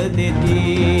සුවය දෙති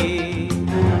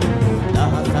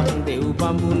දහසක් දෙව්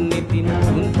බඹුන් නෙතින්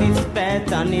තුන්තිස් පෑ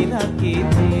තනි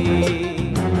රකිති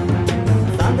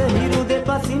සඳහිරු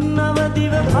දෙපසින්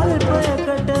නවදිව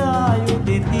කල්පයකට ආයු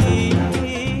දෙති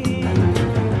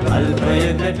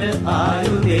කල්පයකට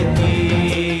ආයු දෙති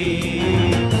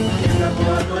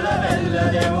එසපුව තුළ වෙල්ල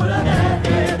දෙමුල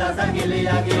නැතේ දසගිලි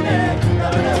යකින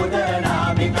කවඩ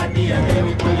උදරනාමි කටිය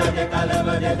දෙවි කුලද කලව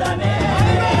දෙදනේ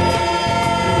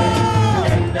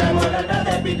එන්ද මොලට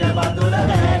දෙපිට බතුල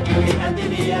දැකිලි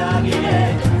කතිරියාගිනේ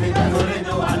සිත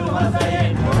සුරිදු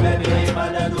අනුහසයෙන් මොල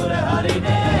පිළිපද දුර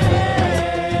හරිනේ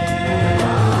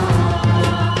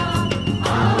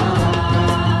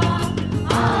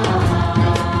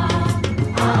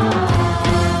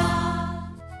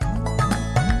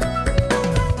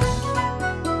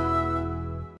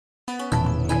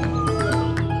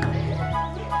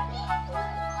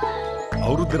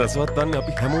අවුරුද්ද රසවත් වන්නේ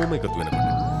අපි හැමෝම එකතු වෙනකොට.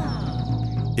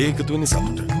 ඒ එකතු වෙන්නේ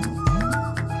සතුට.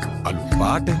 අලුත්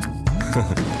පාට.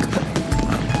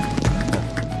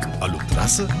 අලුත්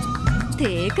රස.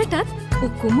 තේකටත්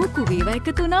උකුමු කුවීව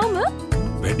එකතු වුණාම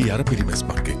වැඩි අර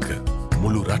පිරිමැස්මක් එක්ක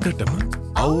මුළු රටටම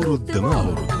අවුරුද්දම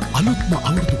අවුරුදු. අලුත්ම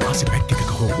අවුරුදු වාසි පැක්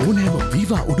එකක හෝ ඕනෑම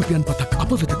වීවා උඩුපියන් පතක්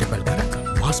අප වෙත තැපැල් කර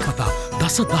වාස්පතා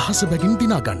දස බැගින්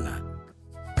දිනා ගන්න.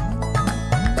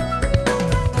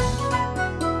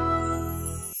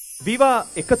 විවා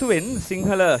එකතුවෙන්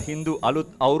සිංහල හින්දු අලුත්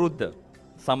අවුරුද්ද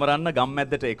සමරන්න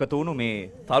ගම්මැද්දට එකතු වුණු මේ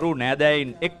තරු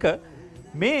නෑදෑයින් එක්ක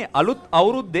මේ අලුත්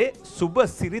අවුරුද්දේ සුබ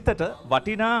සිරිතට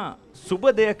වටිනා සුබ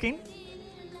දෙයකින්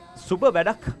සුබ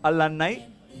වැඩක් අල්ලන්නයි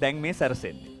දැන් මේ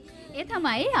සැරසෙන්නේ. ඒ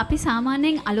තමයි අපි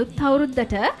සාමාන්‍යයෙන් අලුත්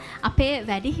අවුරුද්දට අපේ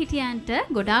වැඩිහිටියන්ට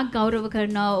ගොඩාක් ගෞරව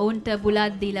කරනවා, ඔවුන්ට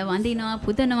බුලත් දීලා වඳිනවා,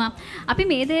 පුදනවා. අපි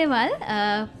මේ දේවල්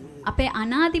අපේ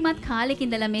අනාදිමත් කාලෙක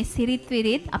ඉඳලා මේ සිරිත්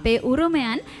විරිත් අපේ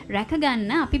උරුමයන්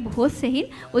රැකගන්න අපි බොහෝ සෙයින්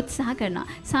උත්සාහ කරනවා.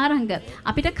 සාරංග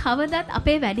අපිට කවදත්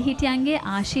අපේ වැඩිහිටියන්ගේ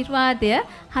ආශිර්වාදය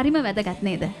හරිම වැදගත්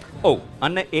නේද? ඔව්.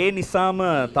 අන්න ඒ නිසාම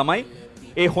තමයි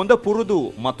ඒ හොඳ පුරුදු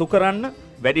මතු කරන්න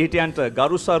වැඩිහිටියන්ට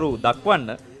ගරුසරු දක්වන්න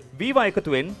වීවා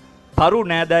එකතුවෙන් තරු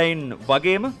නෑදෑයින්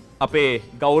වගේම අපේ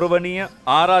ගෞරවනීය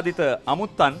ආරාධිත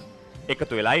අමුත්තන්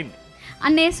එකතු වෙලා ඉන්නේ.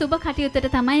 අන්නේ සුබ කටයුත්තට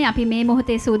තමයි අපි මේ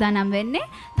මොහොතේ සූදානම් වෙන්නේ.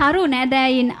 තරු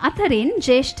නෑදෑයින් අතරින්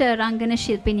ජ්‍යෙෂ්ඨ රංගන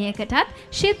ශිල්පිනියකටත්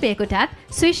ශිල්පියෙකුටත්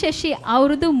සුවිශේෂී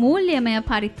අවුරුදු මූල්‍යමය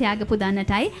පරිත්‍යාග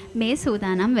පුදන්නටයි මේ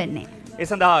සූදානම් වෙන්නේ. ඒ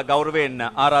සඳහා ගෞරවයෙන්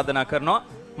ආරාධනා කරනවා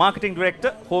marketing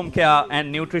director home care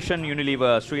and nutrition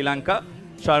යුනිලිවර් Sri Lanka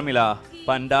ශර්මිලා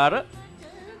Bandara,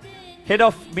 Head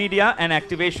of Media and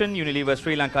Activation Unilever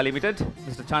Sri Lanka Limited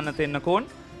Mr. Channa Tennakon,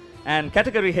 and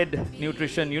Category Head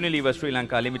Nutrition Unilever Sri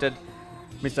Lanka Limited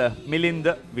Mr. Milind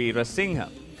Veerasinghe.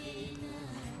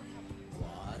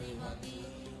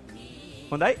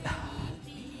 හොඳයි.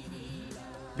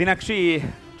 දිනක්ෂී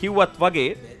කිව්වත් වගේ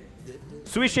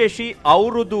සුවිශේෂී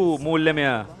අවුරුදු මූල්‍යමය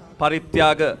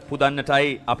පරිත්‍යාග පුදන්නටයි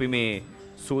අපි මේ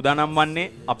සූදානම්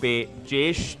වන්නේ අපේ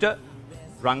ජ්‍යෙෂ්ඨ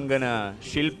රංගන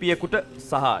ශිල්පියෙකුට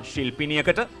සහ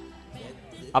ශිල්පිනියකට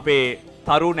අපේ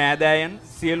තරු නෑදෑයන්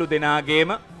සියලු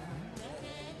දෙනාගේම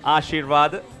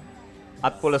ආශිර්වාද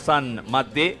අත්පොලසන්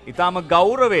මැද්දේ ඊටම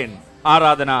ගෞරවයෙන්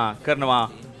ආරාධනා කරනවා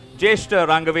ජ්‍යෙෂ්ඨ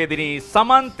රංගවේදිනී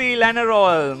සමන්ති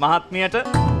ලැනරෝල් මහත්මියට.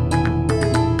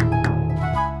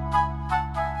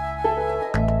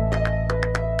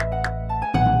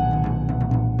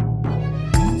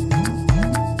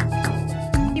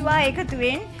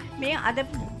 එකතුවෙන් මේ අද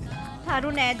තරු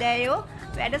නෑදෑයෝ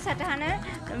වැඩසටහන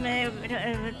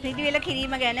පිළිවෙල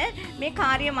කිරීම ගැන මේ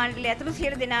කාර්ය මණ්ඩලය ඇතුළු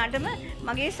සියලු දෙනාටම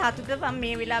මගේ සතුට මම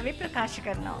මේ වෙලාවේ ප්‍රකාශ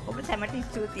කරනවා. ඔබ සැමට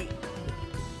ස්තුතියි.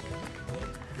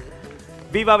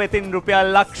 විවා වෙතින් රුපියල්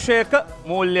ලක්ෂයක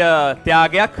මූල්‍ය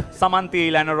ත්‍යාගයක් සමන්ති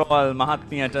ලැනරෝල්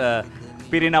මහත්මියට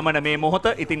පිරිනමන මේ මොහොත.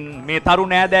 ඉතින් මේ තරු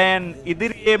නෑදෑයන්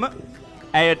ඉදිරියේම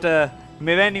ඇයට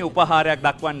මෙවැනි උපහාරයක්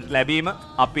දක්වන්න ලැබීම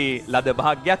අපි ලද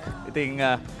භාග්යක්. ඉතින්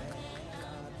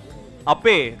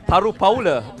අපේ තරු පවුල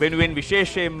වෙනුවෙන්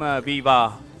විශේෂයෙන්ම වීවා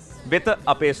වෙත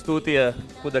අපේ ස්තුතිය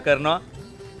පුද කරනවා.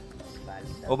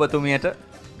 ඔබතුමියට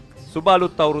සුබ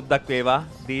අලුත් අවුරුද්දක් වේවා,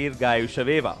 දීර්ඝායුෂ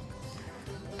වේවා.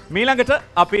 මීළඟට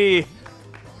අපි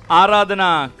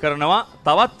ආරාධනා කරනවා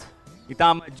තවත්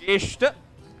ඊටම ජ්‍යෙෂ්ඨ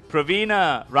ප්‍රවීණ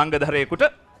රංගධරයෙකුට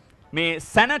මේ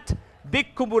සැනට්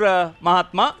දික්කුඹුර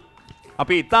මහත්මයා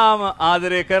අපි ඊටාම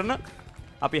ආදරය කරන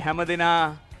අපි හැමදෙනා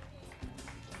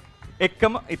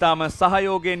එක්කම ඊටාම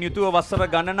සහයෝගයෙන් යුතුව වසර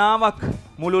ගණනාවක්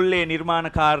මුළුල්ලේ නිර්මාණ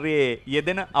කාර්යයේ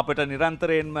යෙදෙන අපට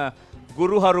නිරන්තරයෙන්ම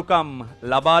ගුරුහරුකම්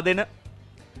ලබා දෙන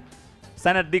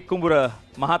සැනට් දික්කුඹුර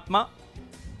මහත්මයා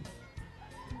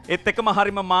ඒත් එක්කම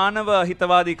හරිම මානව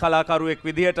හිතවාදී කලාකරුවෙක්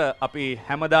විදිහට අපි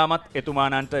හැමදාමත්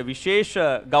එතුමානන්ට විශේෂ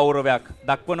ගෞරවයක්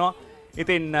දක්වනවා.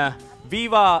 ඉතින්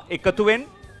වීවා එකතුවෙන්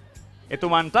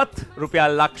එතුමන්ටත්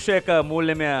රුපියල් ලක්ෂයක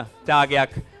මූල්‍යමය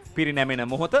ත්‍යාගයක් පිරිනැමෙන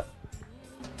මොහොත.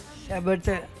 සැබට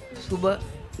සුබ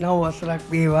නව වසරක්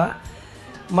වේවා.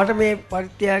 මට මේ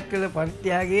පරිත්‍යාග කළ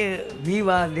පරිත්‍යාගයේ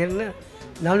වීවා දෙන්න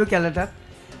නළු කැලටත්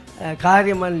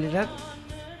කාර්ය මණ්ඩලයටත්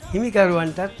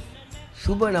හිමිකරුවන්ටත්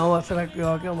සුබ නව වසරක්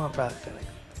වේවා කියලා මම ප්‍රාර්ථනා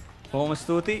කරනවා. බොහොම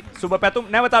ස්තුතියි. සුබ පැතුම්.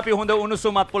 නැවත අපි හොඳ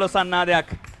උණුසුම් අත්පොලසන්නාදයක්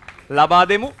ලබා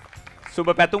දෙමු. සුබ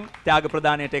පැතුම් ත්‍යාග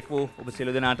ප්‍රදානයට එක් වූ ඔබ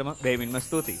සියලු දෙනාටම බෙහෙවින්ම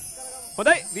ස්තුතියි.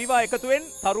 හොඳයි වීවා එකතුවෙන්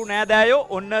තරු නෑදෑයෝ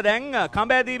ඔන්න දැන්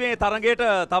කඹෑදීමේ තරඟයට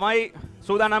තමයි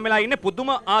සූදානම් වෙලා ඉන්නේ. පුදුම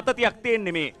ආතතියක්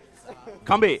තියෙන්නේ මේ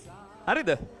කඹේ. හරිද?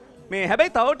 මේ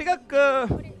හැබැයි තව ටිකක්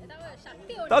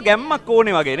තව ගැම්මක්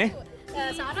ඕනේ වගේ නේ.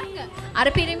 සාරංග අර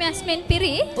පිරිමැස්මෙන්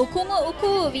පිරි උකුම උකු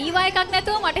වීවා එකක්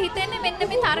නැතුව මට හිතෙන්නේ මෙන්න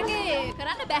මේ තරගේ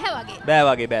කරන්න බෑ වගේ. බෑ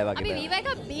වගේ. අපි වීවා එක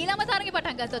බීලම තරගේ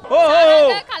පටන් ගත්තොත්.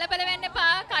 සාරංග කලබල වෙන්න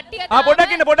එපා.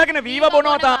 කට්ටිය පොඩ්ඩක් ඉන්න වීවා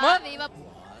බොනවා තාම.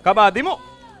 කබා දිමු.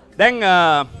 දැන්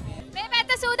මේ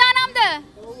පැත්ත සූදානම්ද?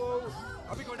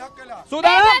 අපි ගොඩක් වෙලා.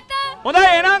 සූදානම්. හොඳයි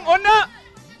එහෙනම් ඔන්න.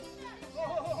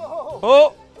 Oh,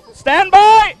 stand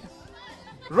by.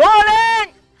 Rolling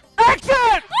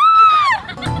action.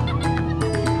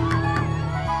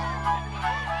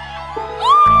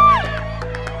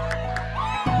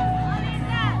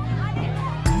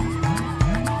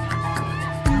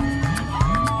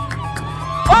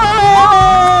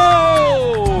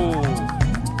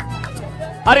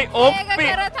 හරි ඔප්පි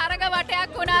තරග වටයක්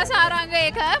වුණා සාරංග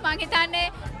එක. මං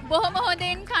හිතන්නේ බොහොම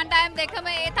හොඳින් කණ්ඩායම් දෙකම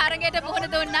ඒ තරගයට මුහුණ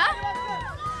දුන්නා.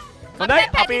 හොඳයි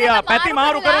අපි පැති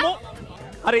මාරු කරමු.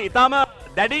 හරි ඊටම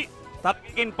දැඩි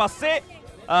තරගකින් පස්සේ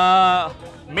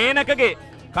මේනකගේ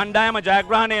කණ්ඩායම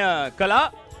ජයග්‍රහණය කළා.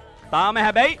 තාම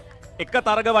හැබැයි එක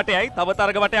තරග වටයයි තව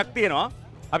තරග වටයක් තියෙනවා.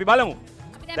 අපි බලමු.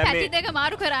 දැන් පැති දෙක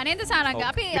මාරු කරා නේද සාරංග?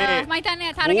 අපි මම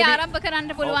හිතන්නේ තරගය ආරම්භ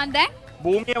කරන්න පුළුවන් දැන්.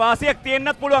 භූමියේ වාසියක්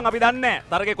තියෙන්නත් පුළුවන්. අපි දන්නේ නැහැ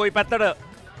තරගේ කොයි පැත්තට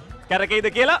කැරකෙයිද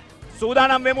කියලා.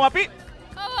 සූදානම් වෙමු අපි.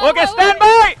 Okay, stand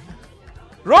by.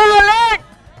 Rolling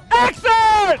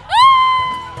action.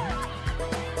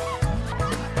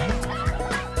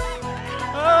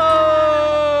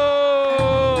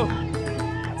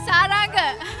 Saranga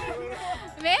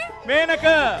Menaka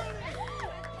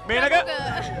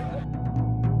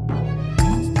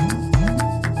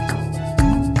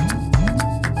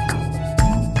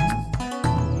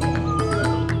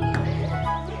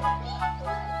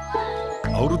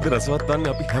අවුරුද්ද රසවත්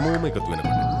වන්නේ අපි හැමෝම එකතු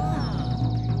වෙනකොට.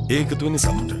 ඒ එකතු වෙන්නේ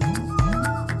සතුට.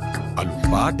 අලුත්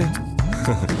පාට.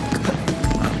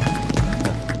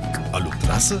 අලුත්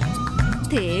රස.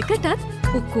 තේකටත්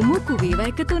උකුම කුවීවා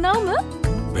එකතු වුණාම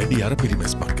වැඩි අර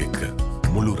පිරිමැස්මක් එක්ක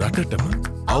මුළු රටටම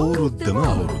අවුරුද්දම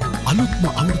අවුරුදු. අලුත්ම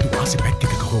අවුරුදු වාසි පැක්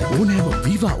එකක හෝ ඕනෑම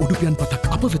වීවා උඩුපියන් පතක්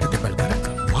අප වෙත තැපැල් කර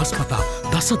වාස්පතා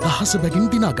දස බැගින්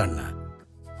දිනා ගන්න.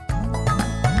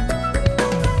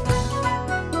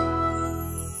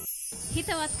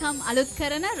 හිතවත්කම් අලුත්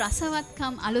කරන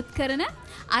රසවත්කම් අලුත් කරන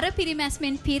අර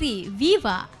පිරිමැස්මෙන් පිරි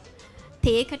වීවා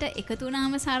තේකට එකතු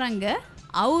වුණාම සාරංග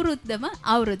අවුරුද්දම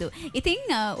අවුරුදු. ඉතින්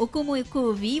උකුමුකු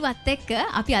වීවත් එක්ක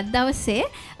අපි අද දවසේ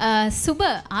සුබ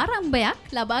ආරම්භයක්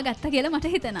ලබා ගත්තා කියලා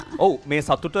මට හිතෙනවා. ඔව් මේ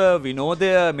සතුට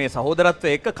විනෝදය මේ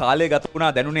සහෝදරත්වය එක්ක කාලය ගත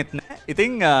වුණා දැනුනෙත් නැහැ.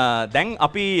 ඉතින් දැන්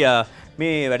අපි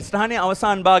මේ වැඩසටහනේ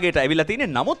අවසාන භාගයට ඇවිල්ලා තින්නේ.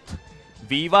 නමුත්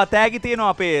වීවා තෑගි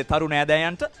තියෙනවා අපේ තරු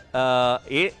නෑදෑයන්ට.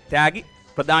 ඒ තෑගි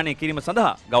ප්‍රදානය කිරීම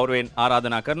සඳහා ගෞරවයෙන්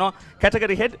ආරාධනා කරනවා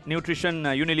කැටගරි හෙඩ් නියුට්‍රිෂන්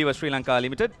යුනිලිවර් ශ්‍රී ලංකා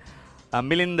ලිමිටඩ්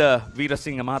මිලින්ද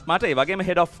වීරසිංහ මහත්මයාට, ඒ වගේම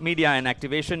head of media and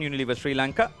activation යුනිලිවර් ශ්‍රී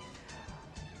ලංකා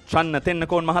චන්න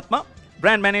තෙන්නකෝන් මහත්මයා,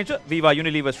 බ්‍රෑන්ඩ් මැනේජර් වීවා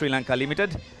යුනිලිවර් ශ්‍රී ලංකා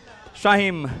ලිමිටඩ්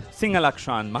ශාහිම්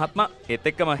සිංහලක්ෂාන් මහත්මයා, ඒත්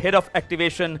එක්කම හෙඩ් ඔෆ්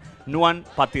ඇක්ටිවේෂන් නුවන්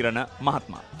පතිරණ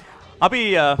මහත්මයා. අපි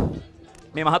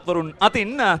මේ මහත්වරුන්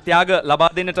අතින් ත්‍යාග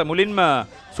ලබා දෙන්නට මුලින්ම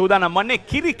සූදානම් වන්නේ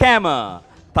කිරිකෑම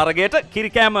තරගයට.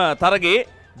 කිරිකෑම තරගයේ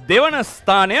දෙවන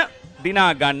ස්ථානය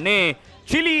දිනාගන්නේ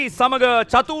චිලි සමග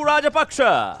චතු රාජපක්ෂ.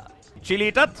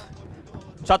 චිලිටත්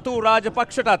චතු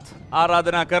රාජපක්ෂටත්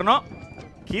ආරාධනා කරනවා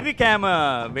කිරිකෑම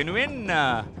වෙනුවෙන්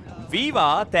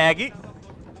වීවා තෑගි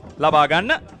ලබා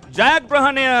ගන්න.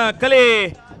 ජයග්‍රහණය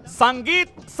කළේ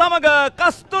සංගීත් සමග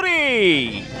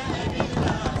කස්තුරි.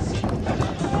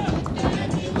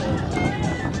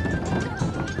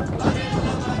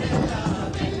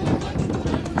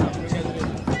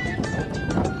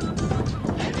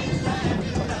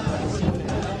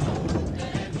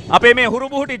 අපේ මේ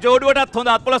හුරුබුහුටි ජෝඩුවටත් හොඳ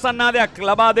අත්පොලසන්නාදයක්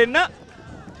ලබා දෙන්න.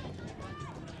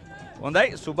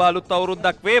 හොඳයි, සුබ අලුත්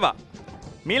අවුරුද්දක් වේවා.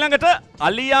 මීළඟට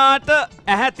අලියාට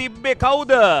ඇහැ තිබ්බේ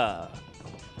කවුද?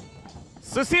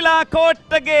 සුසිලා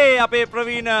කෝට්ටගේ අපේ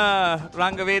ප්‍රවීණ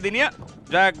රංගවේදිනිය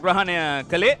ජයග්‍රහණය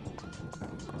කළේ.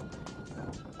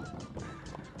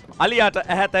 අලියාට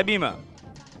ඇහැ තැබීම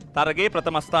තරගයේ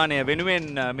ප්‍රථම ස්ථානය වෙනුවෙන්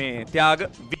මේ ත්‍යාග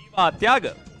වීවා ත්‍යාග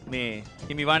මේ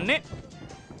හිමිවන්නේ.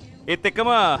 ඒත් එක්කම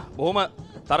බොහොම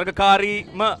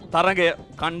තරගකාරීම තරගය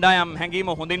කණ්ඩායම් හැඟීම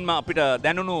හොඳින්ම අපිට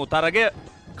දැනුණු තරගය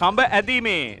කඹ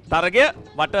ඇදීමේ තරගය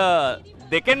වට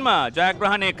දෙකෙන්ම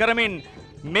ජයග්‍රහණය කරමින්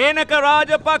මේනක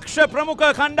රාජපක්ෂ ප්‍රමුඛ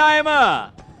කණ්ඩායම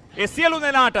ඒ සියලු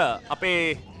දෙනාට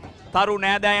අපේ තරු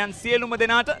නෑදෑයන් සියලුම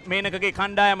දෙනාට මේනකගේ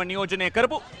කණ්ඩායම නියෝජනය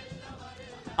කරපු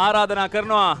ආරාධනා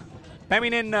කරනවා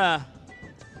පැමිණෙන්න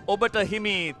ඔබට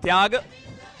හිමි ත්‍යාග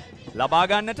ලබා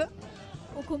ගන්නට.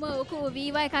 උකු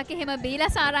වීවා එකක් එහෙම බීලා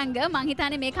සාරංග මං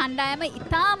හිතන්නේ මේ කණ්ඩායම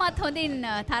ඉතාමත් හොඳින්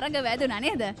තරඟ වැදුනා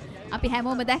නේද? අපි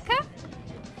හැමෝම දැක්කා.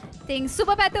 ඉතින් සුබ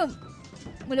පැතුම්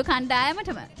මුළු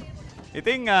කණ්ඩායමටම.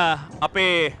 ඉතින්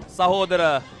අපේ සහෝදර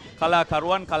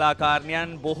කලාකරුවන් කලාකාරණියන්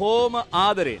බොහෝම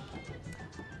ආදරයෙන්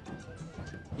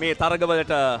මේ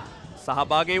තරගවලට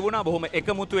සහභාගී වුණා. බොහොම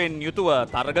එකමුතුවෙන් යුතුව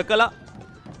තරග කළා.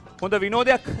 හොඳ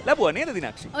විනෝදයක් ලැබුවා නේද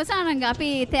දිනක්ෂි? අවසානංග අපි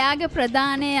ත්‍යාග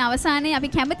ප්‍රදානයේ අවසානයේ අපි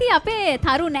කැමති අපේ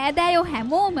තරු නෑදෑයෝ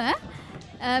හැමෝම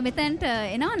මෙතනට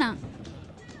එනවනම්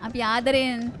අපි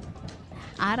ආදරයෙන්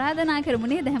ආරාධනා කරමු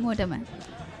නේද හැමෝටම.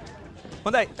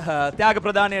 හොඳයි, ත්‍යාග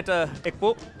ප්‍රදානයට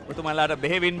එක්වූ ඔතුමන්ලාට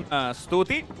බෙහෙවින්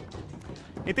ස්තුතියි.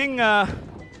 ඉතින්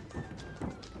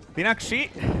දිනක්ෂි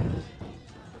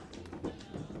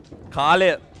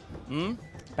කාලය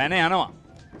පැන යනවා.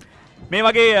 මේ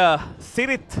වගේ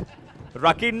සිරිත්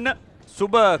රකින්න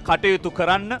සුබ කටයුතු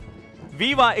කරන්න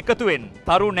වීවා එකතුවෙන්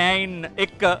තරු නෑයින්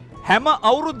එක්ක හැම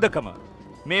අවුරුද්දකම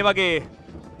මේ වගේ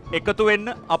එකතු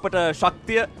වෙන්න අපට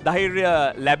ශක්තිය ධෛර්යය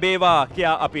ලැබේවා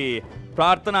කියා අපි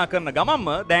ප්‍රාර්ථනා කරන ගමන්ම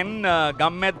දැන්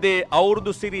ගම්මැද්දේ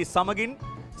අවුරුදු සිරි සමගින්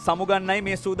සමුගන්නයි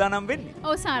මේ සූදානම් වෙන්නේ.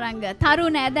 ඔව් සාරංග, තරු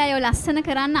නෑදෑයෝ ලස්සන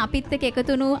කරන්න අපිත් එක්ක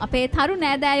එකතුණු අපේ තරු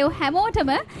නෑදෑයෝ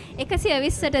හැමෝටම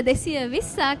 120ට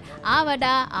 220ක්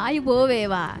ආවඩා ආයුබෝ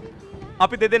වේවා.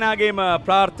 අපි දෙදෙනාගේම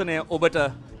ප්‍රාර්ථනය ඔබට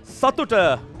සතුට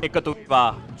එකතු වේවා,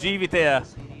 ජීවිතය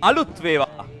අලුත්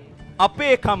වේවා,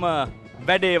 අපේකම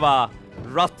වැඩේවා,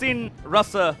 රසින්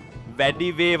රස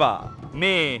වැඩි වේවා.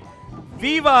 මේ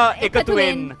වීවා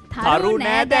එකතුවෙන් තරු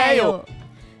නෑදෑයෝ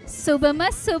සුබම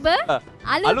සුබ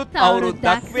අලුත්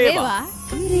අවුරුද්දක් වේවා.